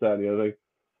changed and this, that, and the other thing.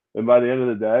 And by the end of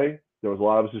the day, there was a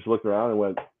lot of us just looked around and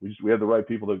went, we had the right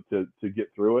people to get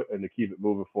through it and to keep it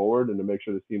moving forward and to make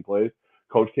sure this team plays.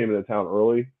 Coach came into town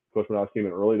early. Coach Menas came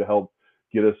in early to help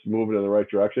get us moving in the right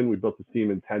direction. We built this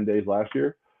team in 10 days last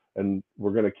year, and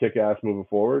we're going to kick ass moving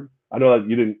forward. I know that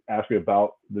you didn't ask me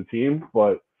about the team,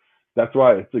 but that's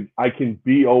why it's like I can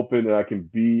be open and I can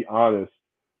be honest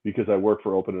because I work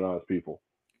for open and honest people.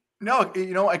 No,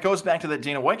 it goes back to that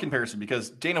Dana White comparison because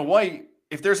Dana White,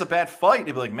 if there's a bad fight,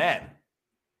 he'd be like, man,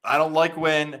 I don't like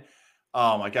when,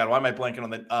 oh my God, why am I blanking on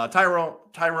the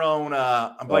Tyrone,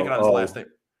 I'm blanking on his last name.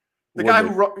 The guy who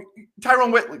wrote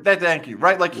Tyrone Whitley, thank you,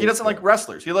 right? Like he doesn't like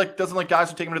wrestlers. He doesn't like guys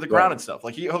who take him to the ground and stuff.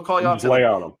 Like he'll call you out and lay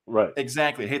on him. Right.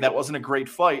 Exactly. Hey, that wasn't a great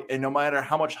fight. And no matter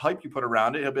how much hype you put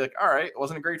around it, he'll be like, all right, it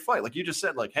wasn't a great fight. Like you just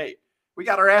said, like, hey, we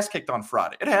got our ass kicked on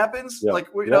Friday. It happens. Yeah. Like,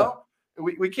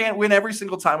 we can't win every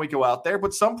single time we go out there,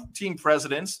 but some team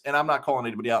presidents, and I'm not calling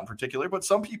anybody out in particular, but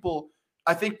some people,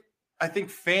 I think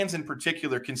fans in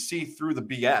particular can see through the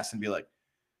BS and be like,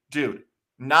 dude,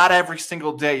 not every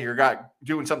single day you're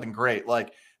doing something great.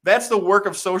 Like that's the work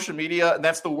of social media. And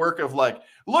that's the work of like,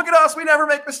 look at us. We never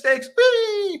make mistakes.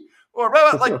 Whee! Or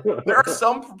like there are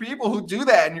some people who do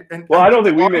that. I don't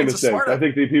think we made mistakes. I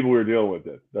think the people we were dealing with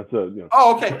did. That's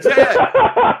Oh, okay. Yeah.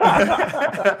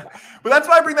 But that's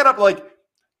why I bring that up. Like,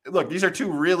 look, these are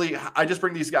two really, I just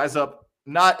bring these guys up,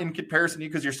 not in comparison to you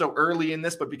because you're so early in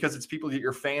this, but because it's people that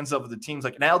you're fans of the teams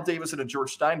like Al Davis and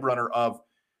George Steinbrenner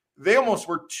they almost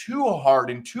were too hard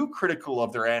and too critical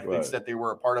of their athletes that they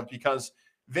were a part of because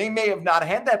they may have not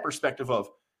had that perspective of,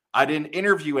 I didn't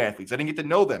interview athletes. I didn't get to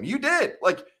know them. You did.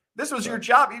 Like, this was your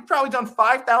job. You've probably done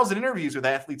 5,000 interviews with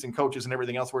athletes and coaches and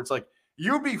everything else where it's like,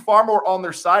 you'd be far more on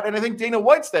their side. And I think Dana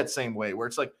White's that same way where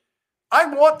it's like, I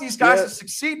want these guys to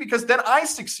succeed because then I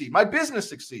succeed. My business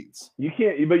succeeds. You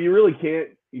can't, but you really can't.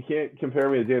 You can't compare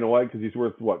me to Dana White because he's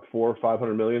worth what, $400 or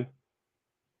 $500 million.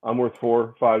 I'm worth $4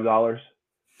 or $5.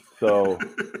 So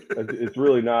it's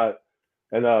really not.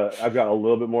 And I've got a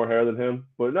little bit more hair than him,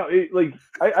 but no,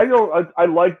 I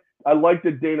like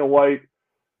the Dana White.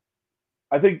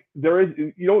 I think there is.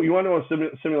 You want to know a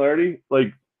similarity?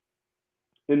 Like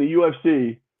in the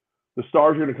UFC, the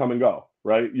stars are going to come and go,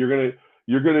 right? Your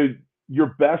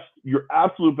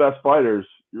absolute best fighters,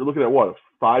 you're looking at what, a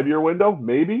 5-year window,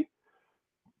 maybe,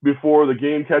 before the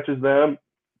game catches them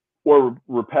or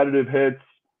repetitive hits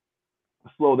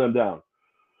slow them down.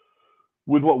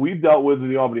 With what we've dealt with in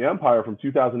the Albany Empire from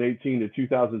 2018 to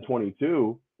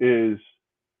 2022 is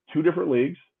 2 different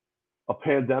leagues, a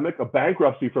pandemic, a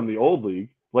bankruptcy from the old league.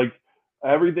 Like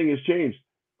everything has changed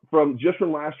from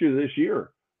last year to this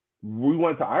year. We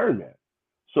went to Ironman.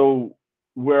 So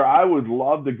where I would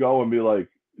love to go and be like,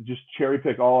 just cherry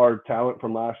pick all our talent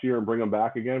from last year and bring them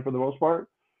back again for the most part.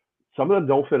 Some of them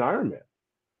don't fit Ironman.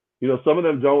 Some of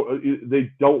them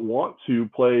they don't want to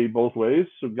play both ways.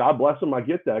 So God bless them. I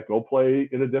get that. Go play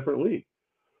in a different league.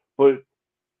 But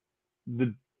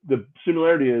the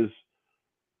similarity is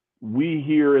we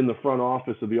here in the front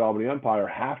office of the Albany Empire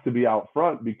have to be out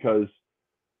front because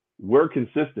we're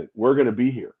consistent. We're going to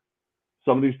be here.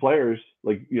 Some of these players,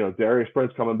 like, Darius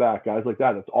Prince coming back, guys like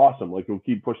that, it's awesome. Like, we'll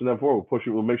keep pushing them forward.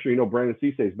 We'll make sure, Brandon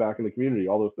Cisse back in the community,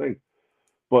 all those things.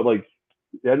 But, like,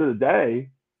 at the end of the day,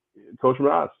 Coach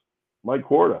Menas, Mike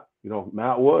Korda,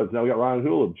 Matt Woods. Now we got Ryan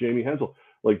Hulub, Jamie Hensel,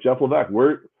 like Jeff Levesque.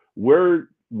 We're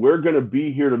going to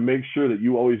be here to make sure that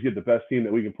you always get the best team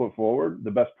that we can put forward, the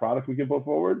best product we can put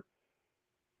forward.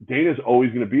 Dana's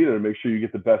always going to be there to make sure you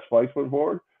get the best fights put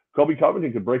forward. Colby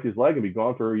Covington could break his leg and be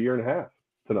gone for a year and a half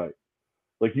tonight.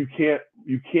 Like you can't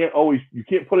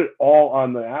put it all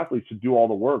on the athletes to do all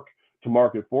the work to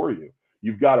market for you.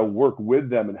 You've got to work with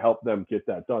them and help them get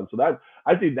that done. So that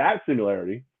I think that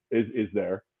similarity is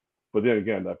there. But then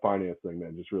again, that finance thing,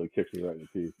 man, just really kicks me right in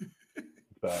the teeth.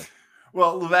 It's bad.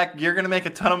 Well, Levesque, you're going to make a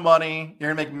ton of money.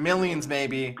 You're going to make millions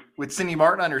maybe with Cindy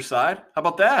Martin on your side. How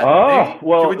about that? Oh,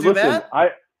 well, can we do that?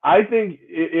 I think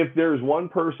if there's one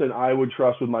person I would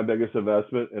trust with my biggest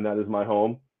investment, and that is my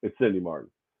home, it's Cindy Martin.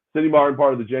 Cindy Martin,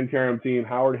 part of the Jen Karam team,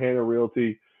 Howard Hanna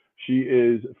Realty. She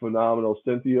is phenomenal.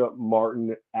 Cynthia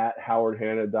Martin at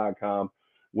howardhanna.com.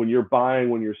 When you're buying,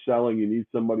 when you're selling, you need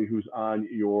somebody who's on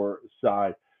your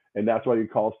side. And that's why you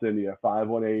call Cindy at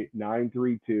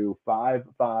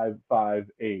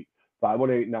 518-932-5558.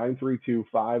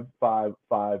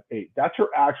 518-932-5558. That's her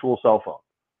actual cell phone,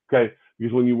 okay?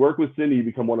 Because when you work with Cindy, you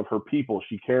become one of her people.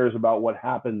 She cares about what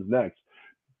happens next.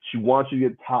 She wants you to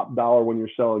get top dollar when you're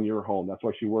selling your home. That's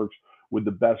why she works with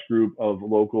the best group of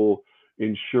local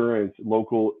insurance,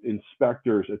 local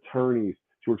inspectors, attorneys.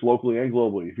 She works locally and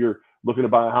globally. If you're looking to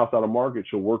buy a house out of market,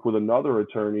 she'll work with another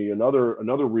attorney,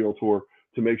 another realtor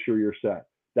to make sure you're set.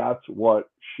 That's what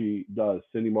she does.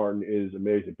 Cindy Martin is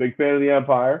amazing. Big fan of the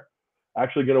Empire.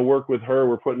 Actually going to work with her.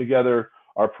 We're putting together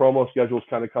our promo schedules,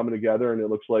 kind of coming together, and it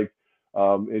looks like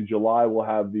in July we'll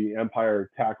have the Empire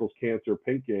Tackles Cancer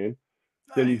Pink Game.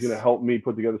 Nice. Cindy's going to help me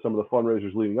put together some of the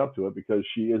fundraisers leading up to it because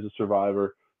she is a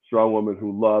survivor, strong woman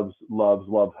who loves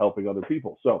helping other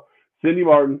people. So Cindy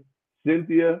Martin,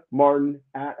 Cynthia Martin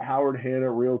at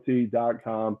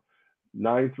HowardHannaRealty.com,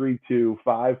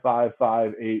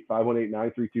 932-5558,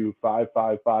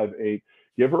 518-932-5558.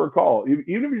 Give her a call. Even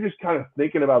if you're just kind of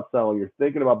thinking about selling, you're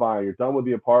thinking about buying, you're done with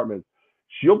the apartments,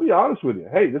 she'll be honest with you.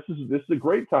 Hey, this is a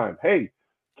great time. Hey,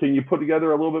 can you put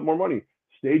together a little bit more money?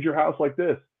 Stage your house like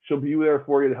this. She'll be there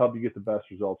for you to help you get the best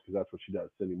results because that's what she does.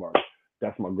 Cindy Martin.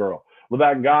 That's my girl.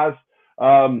 Levac and guys,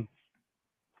 I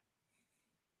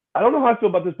don't know how I feel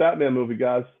about this Batman movie,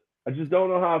 guys. I just don't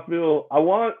know how I feel. I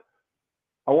want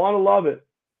to love it.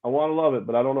 I want to love it,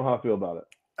 but I don't know how I feel about it.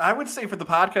 I would say for the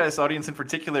podcast audience in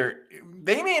particular,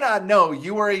 they may not know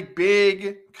you are a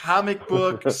big comic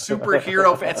book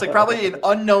superhero fan. It's like probably an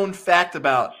unknown fact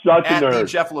about Anthony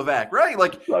Jeff Levac, right?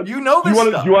 Like you know this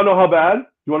stuff. Do you want to know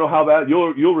how bad?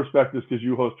 You'll respect this because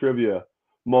you host trivia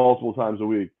multiple times a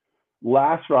week.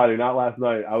 Last Friday, not last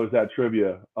night, I was at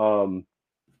trivia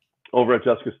over at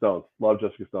Jessica Stone's. Love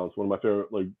Jessica Stone's. One of my favorite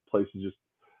places just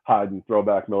hide and throw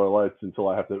back Miller Lights until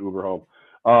I have to Uber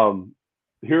home.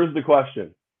 Here's the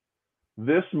question.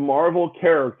 This Marvel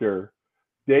character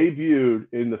debuted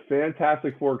in the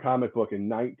Fantastic Four comic book in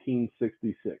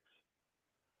 1966.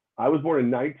 I was born in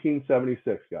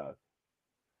 1976, guys.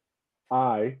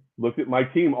 I looked at my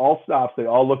team, all stops. They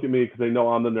all look at me because they know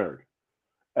I'm the nerd.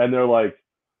 And they're like,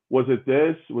 was it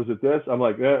this? Was it this? I'm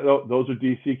like, no, those are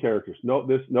DC characters. No,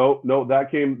 this, no,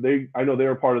 that came, I know they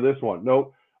were part of this one.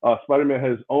 No, Spider-Man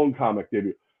had his own comic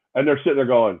debut. And they're sitting there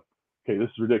going, okay, this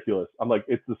is ridiculous. I'm like,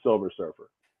 it's the Silver Surfer.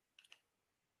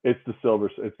 It's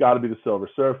got to be the Silver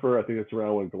Surfer. I think it's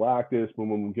around when Galactus, boom,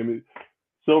 boom, give me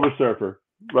Silver Surfer,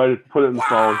 right? Put it in the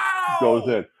phone, goes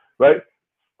in, right?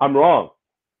 I'm wrong.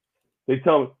 They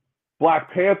tell me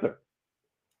Black Panther.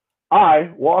 I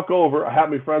walk over, I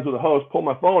happen to be friends with the host, pull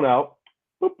my phone out,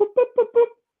 boop, boop, boop, boop, boop.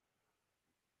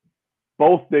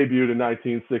 Both debuted in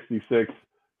 1966.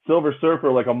 Silver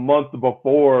Surfer, like a month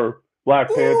before Black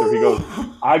Panther. He goes,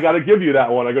 I got to give you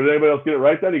that one. I go, did anybody else get it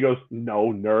right then? He goes,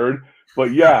 no, nerd.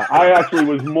 But yeah, I actually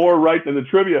was more right than the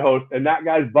trivia host, and that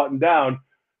guy's buttoned down.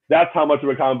 That's how much of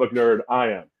a comic book nerd I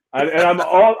am. And I'm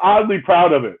oddly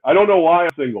proud of it. I don't know why I'm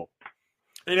single.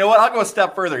 You know what? I'll go a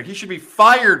step further. He should be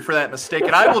fired for that mistake,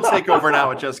 and I will take over now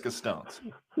with Jessica Stone's.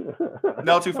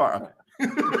 No, too far. Okay.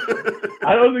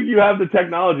 I don't think you have the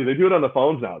technology. They do it on the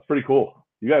phones now. It's pretty cool.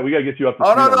 We got to get you up to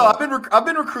speed. Oh, no. I've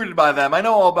been recruited by them. I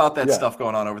know all about that stuff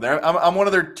going on over there. I'm one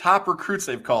of their top recruits.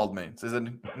 They've called me. So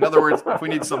in other words, if we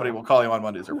need somebody, we'll call you on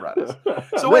Mondays or Fridays.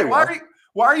 So wait, why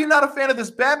are you not a fan of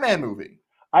this Batman movie?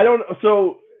 I don't.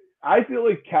 So I feel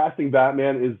like casting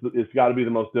Batman is got to be the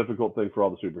most difficult thing for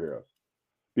all the superheroes,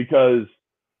 because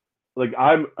like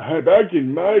back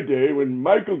in my day when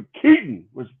Michael Keaton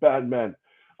was Batman.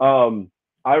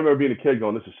 I remember being a kid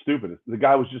going, "This is stupid." The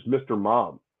guy was just Mr.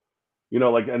 Mom. You know,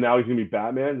 like, and now he's going to be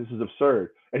Batman? This is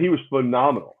absurd. And he was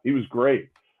phenomenal. He was great.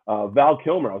 Val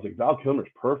Kilmer, I was like, Val Kilmer's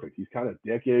perfect. He's kind of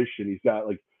dickish, and he's got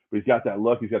that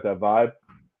look, he's got that vibe.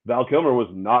 Val Kilmer was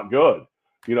not good.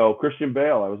 You know, Christian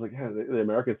Bale, I was like, the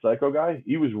American Psycho guy,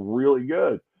 he was really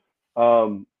good.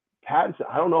 Pattinson,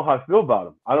 I don't know how I feel about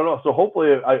him. I don't know. So hopefully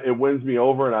it wins me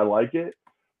over and I like it.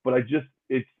 But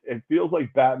it feels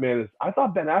like Batman is, I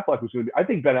thought Ben Affleck was going to be, I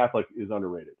think Ben Affleck is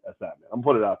underrated as Batman. I'm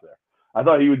putting it out there. I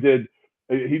thought he did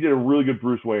a really good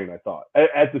Bruce Wayne, I thought.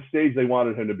 At the stage they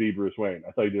wanted him to be Bruce Wayne.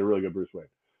 I thought he did a really good Bruce Wayne.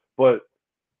 But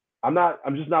I'm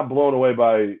just not blown away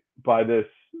by the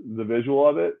visual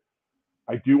of it.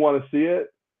 I do want to see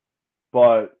it,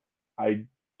 but I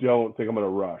don't think I'm going to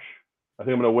rush. I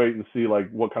think I'm going to wait and see like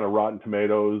what kind of Rotten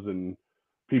Tomatoes and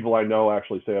people I know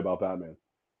actually say about Batman.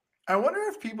 I wonder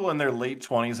if people in their late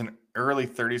 20s and early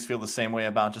 30s feel the same way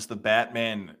about just the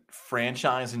Batman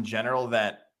franchise in general,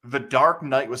 that The Dark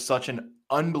Knight was such an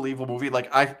unbelievable movie.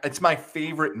 Like it's my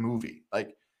favorite movie.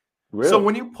 Like, really? So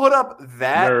when you put up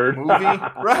that movie,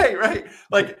 right.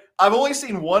 Like I've only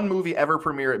seen one movie ever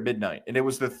premiere at midnight, and it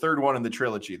was the third one in the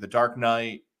trilogy, The Dark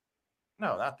Knight.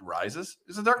 No, not Rises.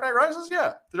 Is it Dark Knight Rises?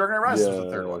 Yeah. The Dark Knight Rises was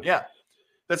the third one. Yeah.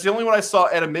 That's the only one I saw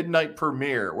at a midnight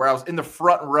premiere where I was in the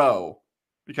front row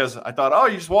because I thought, oh,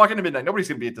 you just walk into midnight. Nobody's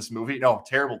going to be at this movie. No,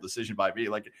 terrible decision by me.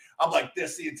 Like, I'm like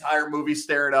this the entire movie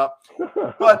staring up.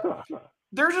 But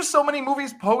there's just so many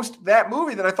movies post that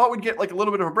movie that I thought we'd get like a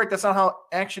little bit of a break. That's not how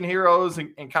action heroes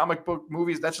and comic book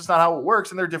movies, that's just not how it works.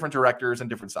 And they're different directors and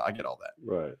different style. I get all that.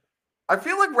 Right. I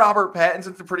feel like Robert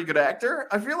Pattinson's a pretty good actor.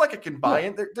 I feel like I can buy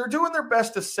it. They're doing their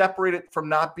best to separate it from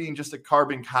not being just a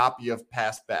carbon copy of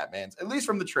past Batmans, at least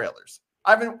from the trailers.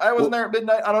 I wasn't there at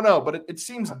midnight. I don't know, but it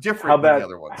seems different than the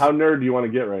other ones. How nerd do you want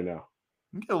to get right now?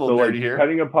 Get a little nerdy here.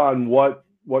 Depending upon what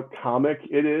comic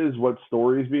it is, what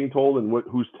story is being told, and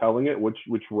who's telling it, which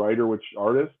writer, which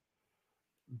artist,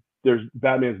 there's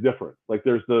Batman's different. Like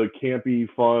there's the campy,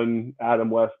 fun Adam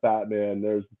West Batman.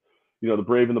 There's the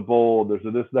Brave and the Bold. There's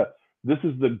this, that. This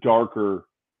is the darker,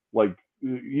 like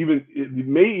it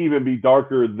may even be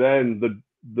darker than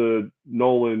the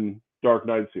Nolan Dark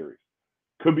Knight series.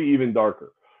 Could be even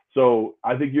darker. So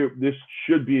I think this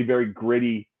should be a very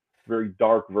gritty, very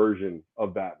dark version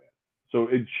of Batman. So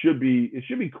it should be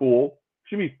cool. It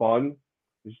should be fun.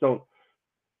 Just don't.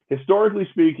 Historically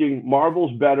speaking,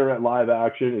 Marvel's better at live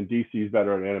action and DC's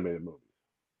better at animated movies.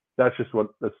 That's just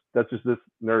this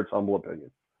nerd's humble opinion.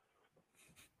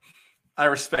 I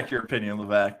respect your opinion,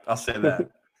 Levac. I'll say that.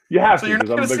 You have so to, you're not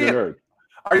because I'm a bigger nerd.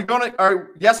 Are you going to?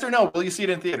 Yes or no? Will you see it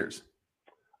in theaters?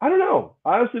 I don't know.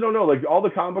 I honestly don't know. Like all the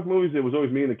comic book movies, it was always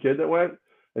me and the kid that went,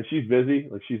 and she's busy.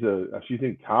 Like she's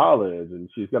in college and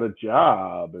she's got a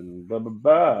job and blah blah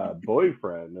blah,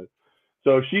 boyfriend.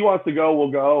 So if she wants to go,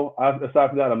 we'll go. Aside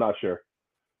from that, I'm not sure.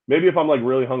 Maybe if I'm like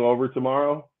really hungover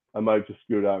tomorrow, I might just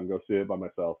scoot out and go see it by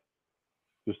myself,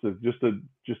 just to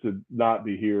not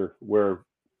be here where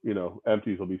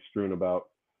empties will be strewn about.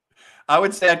 I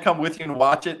would say I'd come with you and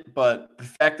watch it, but the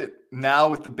fact that now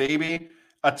with the baby,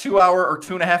 a 2-hour or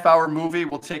 2.5-hour movie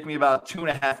will take me about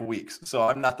 2.5 weeks. So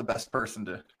I'm not the best person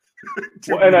to.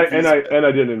 Well, and I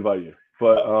didn't invite you,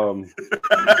 but you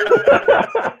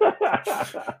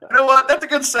know what? That's a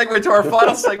good segue to our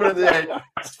final segment of the day.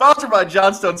 Sponsored by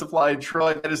Johnstone Supply in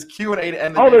Troy. That is Q&A to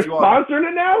end the day. Oh, they're sponsoring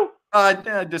it now?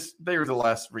 They were the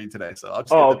last read today, so I'll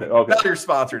just okay. Now you're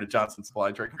sponsored at Johnstone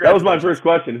Supply. Troy. That was my first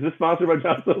question. Is this sponsored by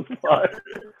Johnstone Supply?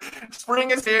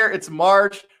 Spring is here. It's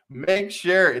March. Make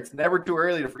sure it's never too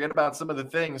early to forget about some of the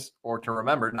things, or to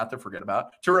remember, not to forget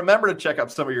about, to remember to check out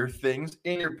some of your things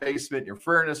in your basement, your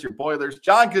furnace, your boilers.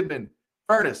 John Goodman,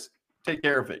 Furnace, take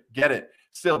care of it. Get it.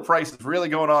 Still, price is really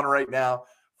going on right now.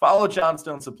 Follow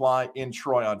Johnstone Supply in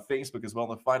Troy on Facebook as well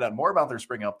to find out more about their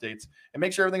spring updates and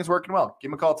make sure everything's working well. Give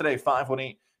them a call today,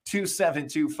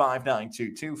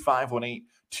 518-272-5922,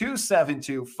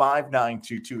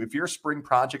 518-272-5922. If your spring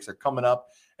projects are coming up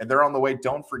and they're on the way,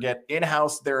 don't forget,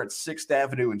 in-house there at 6th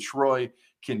Avenue in Troy.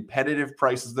 Competitive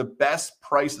prices, the best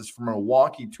prices from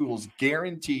Milwaukee Tools,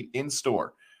 guaranteed in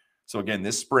store. So again,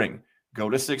 this spring, go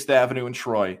to 6th Avenue in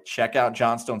Troy. Check out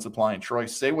Johnstone Supply in Troy.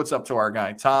 Say what's up to our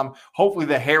guy, Tom. Hopefully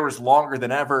the hair is longer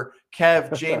than ever.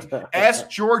 Kev, James, ask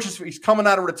George if he's coming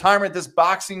out of retirement this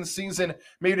boxing season,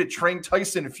 maybe to train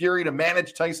Tyson Fury, to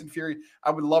manage Tyson Fury.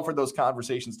 I would love for those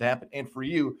conversations to happen and for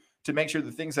you to make sure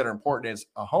the things that are important as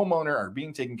a homeowner are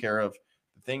being taken care of,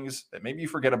 the things that maybe you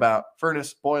forget about,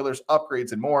 furnace, boilers,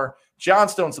 upgrades, and more.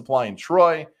 Johnstone Supply in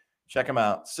Troy. Check them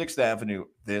out, 6th Avenue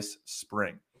this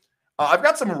spring. I've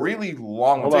got some really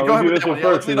long ones. Go ahead with that one.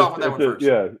 Let's lead off with that one first.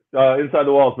 Inside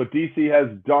the Walls. But DC has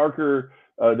darker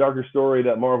story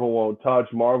that Marvel won't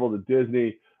touch. Marvel to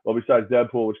Disney, well, besides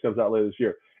Deadpool, which comes out later this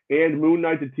year, and Moon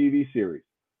Knight, the TV series.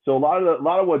 So a lot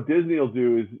of what Disney will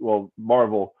do is, well,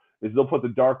 Marvel is they'll put the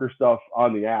darker stuff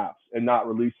on the apps and not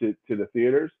release it to the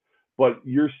theaters. But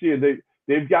you're seeing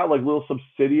they've got like little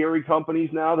subsidiary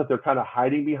companies now that they're kind of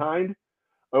hiding behind,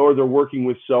 or they're working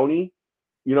with Sony.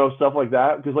 Stuff like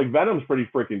that. Because like Venom's pretty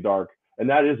freaking dark, and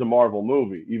that is a Marvel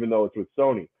movie, even though it's with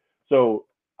Sony. So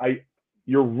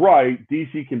you're right,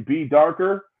 DC can be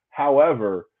darker.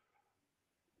 However,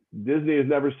 Disney has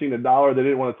never seen a dollar they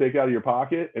didn't want to take out of your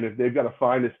pocket. And if they've got to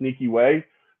find a sneaky way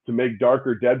to make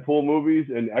darker Deadpool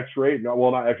movies and X-rate,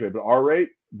 not X-rate, but R-rate,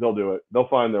 they'll do it. They'll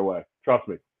find their way. Trust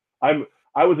me. I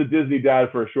was a Disney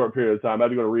dad for a short period of time. I had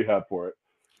to go to rehab for it.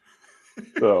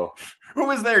 So who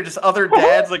was there? Just other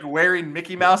dads like wearing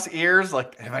Mickey Mouse ears?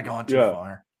 Like, have I gone too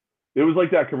far? It was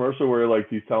like that commercial where like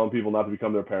he's telling people not to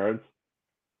become their parents.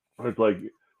 It's like,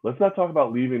 let's not talk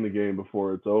about leaving the game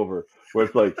before it's over. Where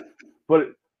it's like,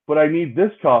 but I need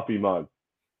this coffee mug.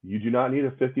 You do not need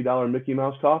a $50 Mickey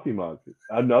Mouse coffee mug.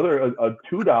 Another a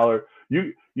 $2.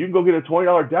 You can go get a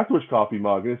 $20 Death Wish coffee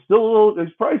mug, and it's still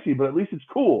it's pricey, but at least it's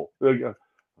cool. Like,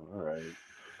 all right.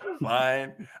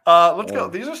 Fine. Let's go.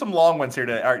 These are some long ones here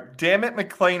today. All right. Damn it,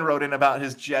 McClain wrote in about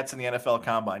his Jets in the NFL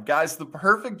Combine. Guys, the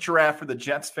perfect draft for the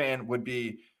Jets fan would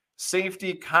be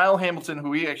safety Kyle Hamilton,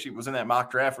 who he actually was in that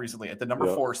mock draft recently at the number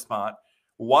 4 spot.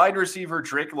 Wide receiver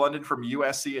Drake London from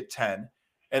USC at 10.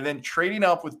 And then trading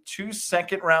up with 2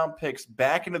 second-round picks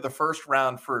back into the first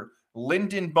round for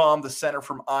Lyndon Baum, the center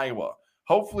from Iowa.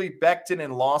 Hopefully, Becton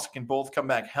and Loss can both come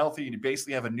back healthy to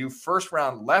basically have a new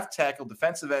first-round left tackle,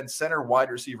 defensive end, center,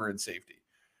 wide receiver, and safety.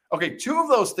 Okay, 2 of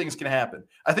those things can happen.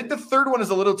 I think the third one is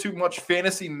a little too much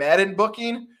fantasy Madden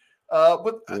booking,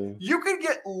 but you could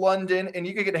get London and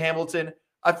you could get Hamilton.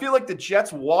 I feel like the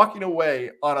Jets walking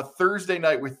away on a Thursday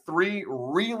night with 3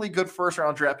 really good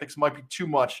first-round draft picks might be too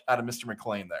much out of Mr.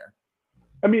 McClain there.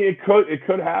 I mean, it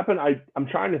could happen. I'm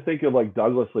trying to think of like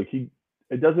Douglas, like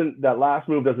that last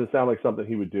move doesn't sound like something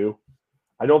he would do.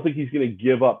 I don't think he's going to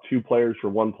give up 2 players for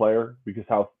 1 player because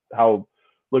how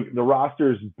look, the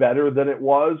roster is better than it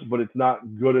was, but it's not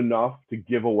good enough to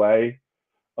give away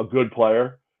a good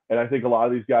player. And I think a lot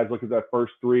of these guys look at that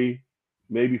first 3,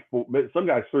 maybe 4, some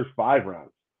guys first 5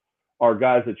 rounds are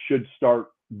guys that should start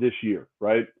this year,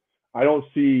 right? I don't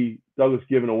see Douglas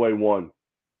giving away 1.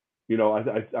 You know,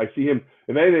 I see him,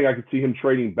 if anything, I could see him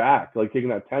trading back, like taking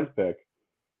that 10th pick,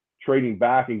 trading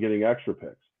back and getting extra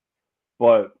picks.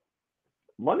 But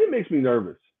London makes me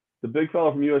nervous. The big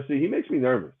fellow from USC, he makes me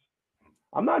nervous.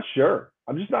 I'm not sure.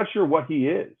 I'm just not sure what he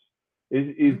is.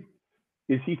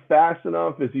 Is he fast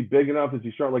enough? Is he big enough? Is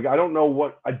he strong? Like I don't know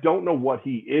what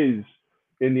he is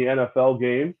in the NFL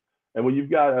game. And when you've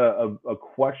got a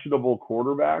questionable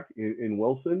quarterback in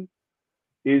Wilson,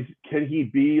 can he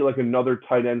be like another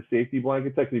tight end safety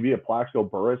blanket type? Can he be a Plaxico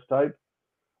Burress type?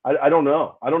 I don't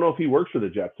know. I don't know if he works for the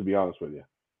Jets, to be honest with you.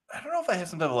 I don't know if I have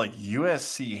some type of like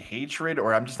USC hatred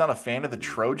or I'm just not a fan of the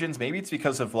Trojans. Maybe it's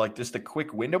because of like just a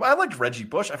quick window. I liked Reggie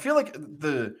Bush. I feel like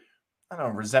I don't know,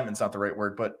 resentment's not the right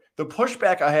word, but the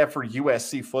pushback I have for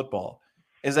USC football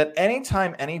is that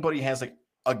anytime anybody has like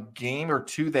a game or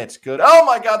 2 that's good, oh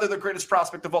my God, they're the greatest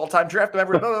prospect of all time, draft them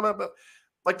ever. Blah, blah, blah.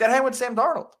 Like that happened with Sam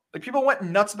Darnold. Like people went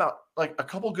nuts about like a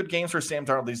couple good games for Sam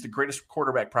Darnold. He's the greatest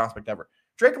quarterback prospect ever.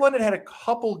 Drake London had a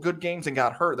couple good games and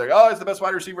got hurt. They're like, oh, he's the best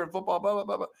wide receiver in football, blah, blah,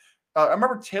 blah, blah. I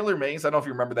remember Taylor Mays. I don't know if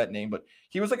you remember that name, but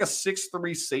he was like a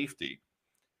 6'3" safety.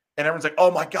 And everyone's like,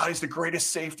 oh my God, he's the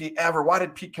greatest safety ever. Why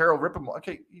did Pete Carroll rip him?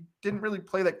 Okay, he didn't really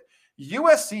play that.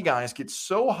 USC guys get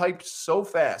so hyped so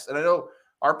fast. And I know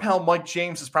our pal Mike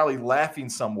James is probably laughing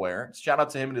somewhere. Shout out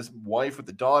to him and his wife with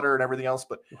the daughter and everything else.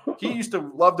 But he used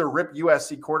to love to rip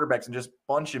USC quarterbacks and just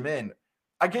bunch him in.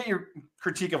 I get your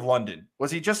critique of London.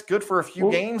 Was he just good for a few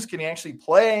games? Can he actually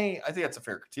play? I think that's a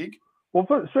fair critique. Well,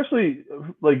 especially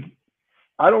like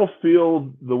I don't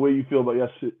feel the way you feel about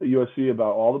USC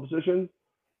about all the positions,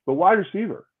 but wide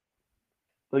receiver.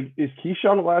 Like, is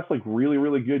Keyshawn the last like really,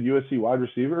 really good USC wide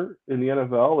receiver in the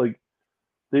NFL? Like,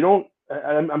 they don't.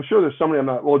 I'm sure there's somebody I'm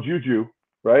not. Well, Juju,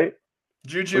 right?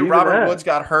 Juju, Robert Woods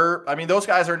got hurt. I mean, those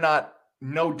guys are not,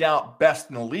 no doubt, best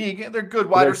in the league. They're good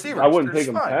wide receivers. I wouldn't take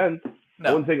them 10th. No.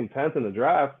 I wouldn't take them 10th in the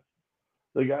draft.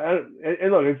 Like,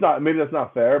 and look, it's not. Maybe that's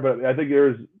not fair, but I think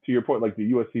there's, to your point, like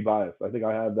the USC bias. I think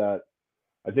I have that.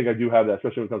 I think I do have that,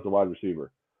 especially when it comes to wide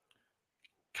receiver.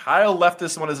 Kyle left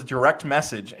this one as a direct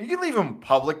message. You can leave them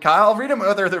public, Kyle. I'll read them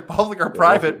whether they're public or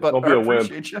private, but I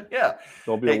appreciate you. Yeah.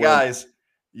 Hey, guys,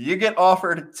 you get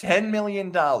offered $10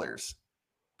 million,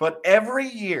 but every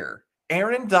year,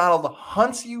 Aaron Donald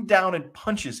hunts you down and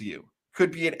punches you.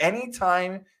 Could be at any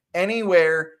time,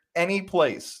 anywhere, any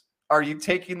place. Are you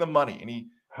taking the money? And he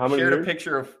shared a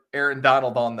picture of Aaron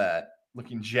Donald on that,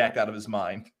 looking jacked out of his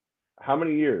mind. How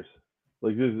many years?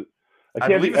 Like this? I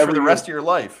believe it's for the rest of your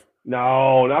life.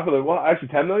 No, not for the. Well, actually,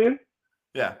 $10 million.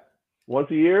 Yeah, once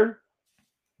a year.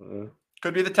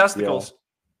 Could be the testicles.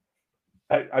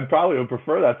 Yeah. I probably would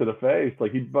prefer that to the face.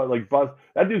 Like bust.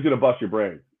 That dude's gonna bust your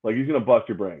brain. Like he's gonna bust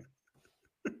your brain.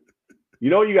 You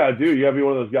know what you gotta do? You gotta be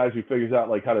one of those guys who figures out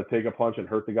like how to take a punch and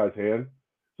hurt the guy's hand,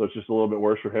 so it's just a little bit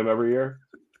worse for him every year.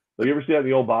 Like you ever see that in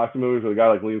the old boxing movies where the guy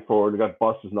like leans forward, the guy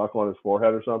busts his knuckle on his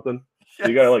forehead or something? Yes. So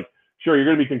you gotta like. Sure, you're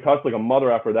going to be concussed like a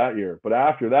mother after that year, but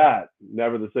after that,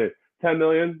 never the same. $10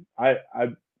 million. I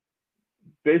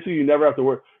basically you never have to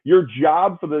work. Your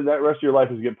job for the rest of your life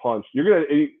is to get punched. He's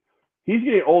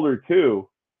getting older too.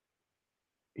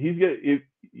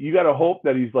 You got to hope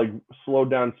that he's like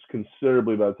slowed down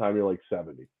considerably by the time you're like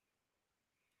 70,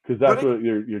 because that's what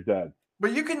you're dead.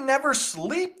 But you can never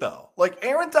sleep though. Like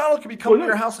Aaron Donald could be coming to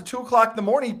your house at 2:00 in the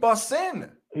morning. He busts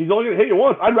in. He's only going to hit you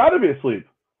once. I'd rather be asleep.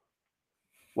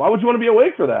 Why would you want to be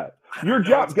awake for that? Your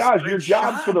job, guys, your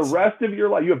job for the rest of your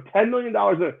life. You have $10 million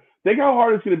in it. Think how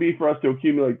hard it's going to be for us to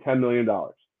accumulate $10 million.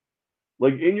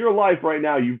 Like in your life right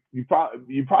now, you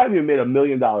probably haven't made $1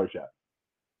 million yet.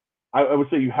 I would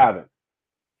say you haven't.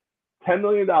 $10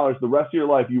 million the rest of your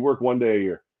life, you work 1 day a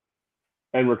year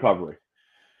and recovery.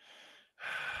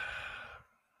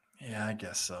 Yeah, I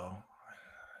guess so.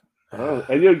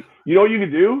 And you know what you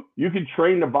could do? You could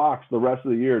train to box the rest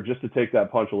of the year just to take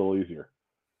that punch a little easier.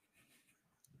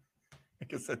 I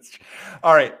guess that's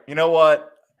all right. You know what?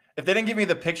 If they didn't give me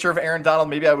the picture of Aaron Donald,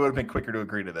 maybe I would have been quicker to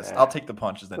agree to this. I'll take the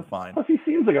punches then. Fine. Plus, he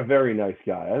seems like a very nice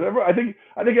guy. I think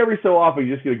every so often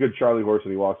you just get a good Charlie horse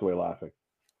and he walks away laughing.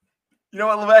 You know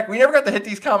what, Levack? We never got to hit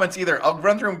these comments either. I'll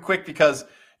run through them quick because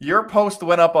your post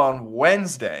went up on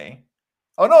Wednesday.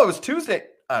 Oh no, it was Tuesday.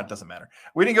 It doesn't matter.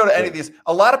 We didn't go to any of these.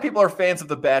 A lot of people are fans of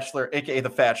The Bachelor, aka the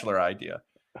Fatchler idea.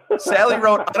 Sally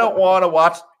wrote, "I don't want to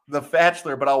watch The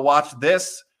Fatchler, but I'll watch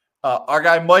this." Our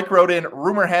guy Mike wrote in,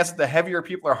 rumor has it the heavier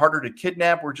people are harder to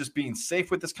kidnap. We're just being safe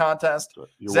with this contest.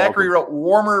 Zachary wrote,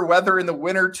 warmer weather in the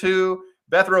winter too.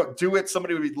 Beth wrote, do it.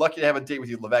 Somebody would be lucky to have a date with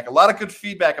you, Levack. A lot of good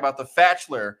feedback about the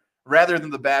Fatchler rather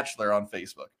than the Bachelor on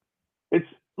Facebook. It's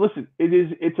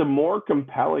a more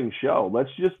compelling show. Let's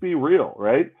just be real,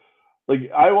 right? Like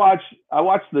I watched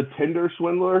The Tinder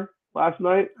Swindler last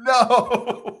night.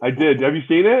 No, I did. Have you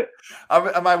seen it?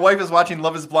 My wife is watching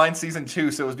Love is Blind season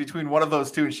 2, so it was between one of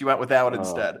those two, and she went with that one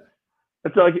instead.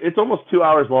 It's almost 2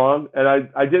 hours long, and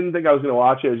I didn't think I was going to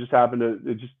watch it. It just happened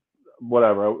to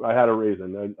whatever. I had a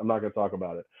reason. I'm not going to talk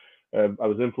about it. I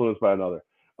was influenced by another.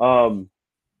 I'm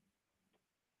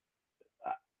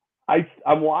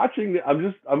watching.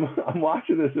 I'm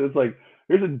watching this, and it's like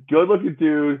here's a good-looking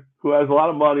dude who has a lot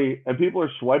of money, and people are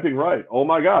swiping right. Oh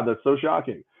my God, that's so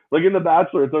shocking. Like in The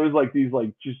Bachelor, it's always like these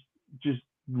like just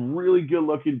really good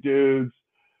looking dudes,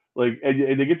 like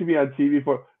and they get to be on TV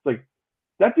for it's like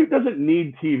that dude doesn't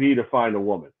need TV to find a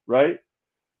woman, right?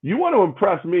 You want to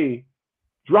impress me,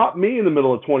 drop me in the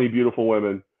middle of 20 beautiful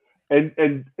women,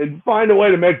 and find a way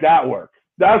to make that work.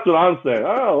 That's what I'm saying.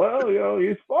 Oh well, you know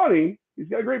he's funny, he's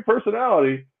got a great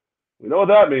personality. We know what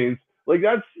that means. Like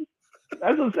that's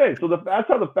what I'm saying. So that's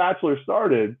how The Bachelor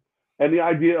started. And the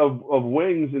idea of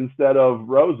wings instead of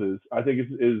roses, I think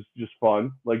is just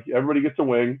fun. Like everybody gets a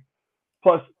wing.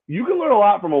 Plus, you can learn a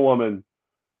lot from a woman,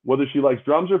 whether she likes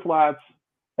drums or flats,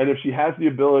 and if she has the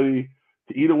ability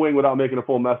to eat a wing without making a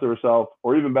full mess of herself,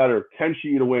 or even better, can she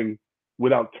eat a wing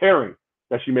without caring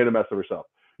that she made a mess of herself?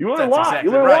 You learn a lot. Exactly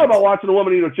you learn right. a lot about watching a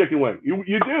woman eat a chicken wing.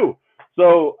 You do.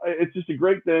 So it's just a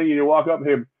great thing. You walk up and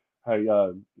him, hey,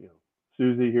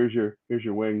 Susie, here's your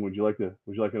wing. Would you like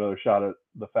another shot at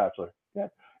The Fatchler? Yeah.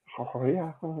 Oh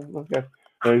yeah. Okay.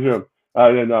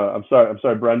 I'm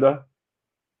sorry, Brenda.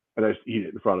 And I just eat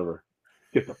it in front of her.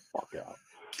 Get the fuck out.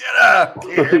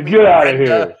 Get out of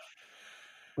here.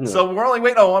 So we're only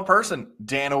waiting on one person,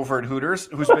 Dan over at Hooters,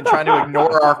 who's been trying to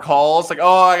ignore our calls. Like,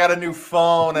 oh, I got a new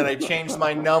phone and I changed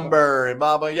my number and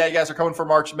blah, blah. Yeah, you guys are coming for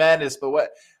March Madness, but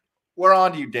what? We're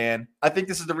on to you, Dan. I think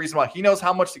this is the reason why. He knows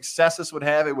how much success this would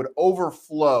have. It would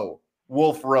overflow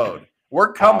Wolf Road.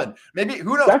 We're coming. Maybe,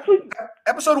 who knows?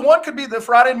 Episode 1 could be the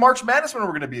Friday in March Madness when we're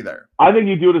going to be there. I think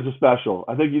you do it as a special.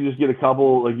 I think you just get a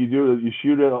couple, like you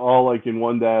shoot it all like in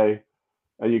one day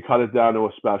and you cut it down to a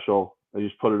special and you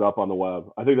just put it up on the web.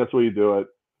 I think that's where you do it.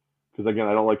 Because again,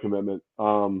 I don't like commitment.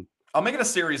 I'll make it a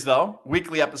series though.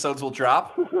 Weekly episodes will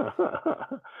drop.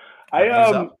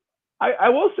 I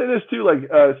will say this too, like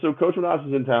so Coach Manas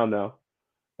is in town now,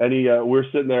 and we're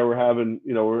sitting there, we're having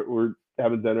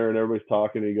having dinner, and everybody's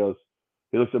talking. And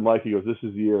he looks at Mike, he goes, "This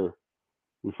is the year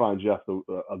we find Jeff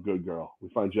a good girl. We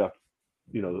find Jeff,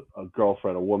 a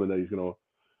girlfriend, a woman that he's gonna."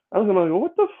 I was like,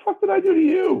 "What the fuck did I do to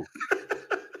you?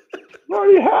 I've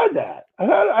already had that.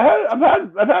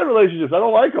 I've had relationships. I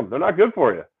don't like them. They're not good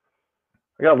for you.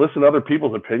 I gotta listen to other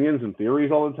people's opinions and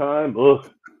theories all the time. Ugh,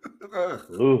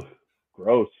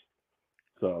 gross."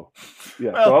 So,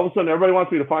 yeah. So all of a sudden, everybody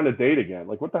wants me to find a date again.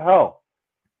 Like, what the hell?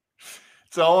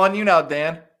 It's all on you now,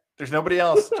 Dan. There's nobody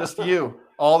else, just you.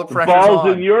 All the pressure's Balls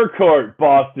on. in your court,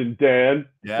 Boston Dan.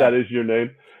 Yeah. That is your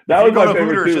name. That was my my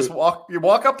favorite Hooters, too. Just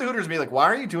walk up to Hooters and be like, "Why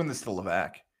are you doing this to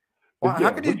Levack? How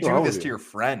could you do this to your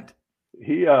friend?"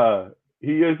 He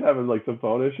is having like some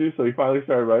phone issues, so he finally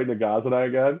started writing to Gaz and I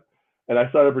again, and I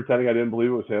started pretending I didn't believe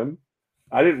it was him.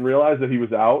 I didn't realize that he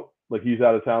was out. Like he's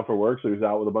out of town for work, so he was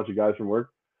out with a bunch of guys from work.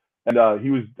 And I think he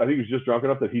was just drunk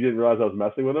enough that he didn't realize I was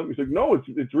messing with him. He's like, "No,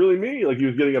 it's really me." Like he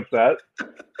was getting upset.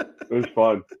 It was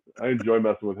fun. I enjoy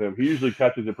messing with him. He usually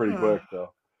catches it pretty quick.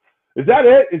 So, is that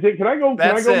it? Is it? Can I go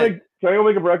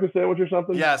make a breakfast sandwich or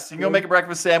something? Yes, you can go make a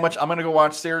breakfast sandwich. I'm gonna go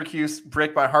watch Syracuse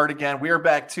break my heart again. We are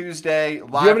back Tuesday.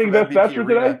 Live. Do you have any best bets for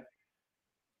today?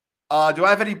 Do I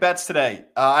have any bets today?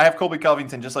 I have Colby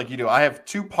Covington, just like you do. I have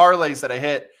 2 parlays that I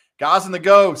hit. Guys in the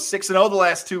go, 6-0 the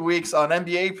last 2 weeks on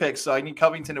NBA picks. So I need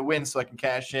Covington to win so I can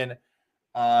cash in.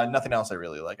 Nothing else I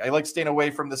really like. I like staying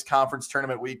away from this conference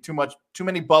tournament week. Too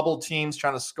many bubble teams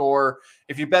trying to score.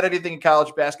 If you bet anything in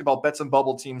college basketball, bet some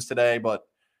bubble teams today. But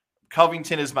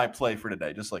Covington is my play for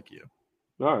today, just like you.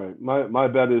 All right. My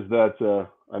bet is that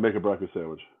I make a breakfast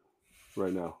sandwich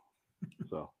right now.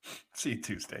 So see you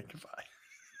Tuesday. Goodbye.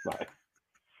 Bye.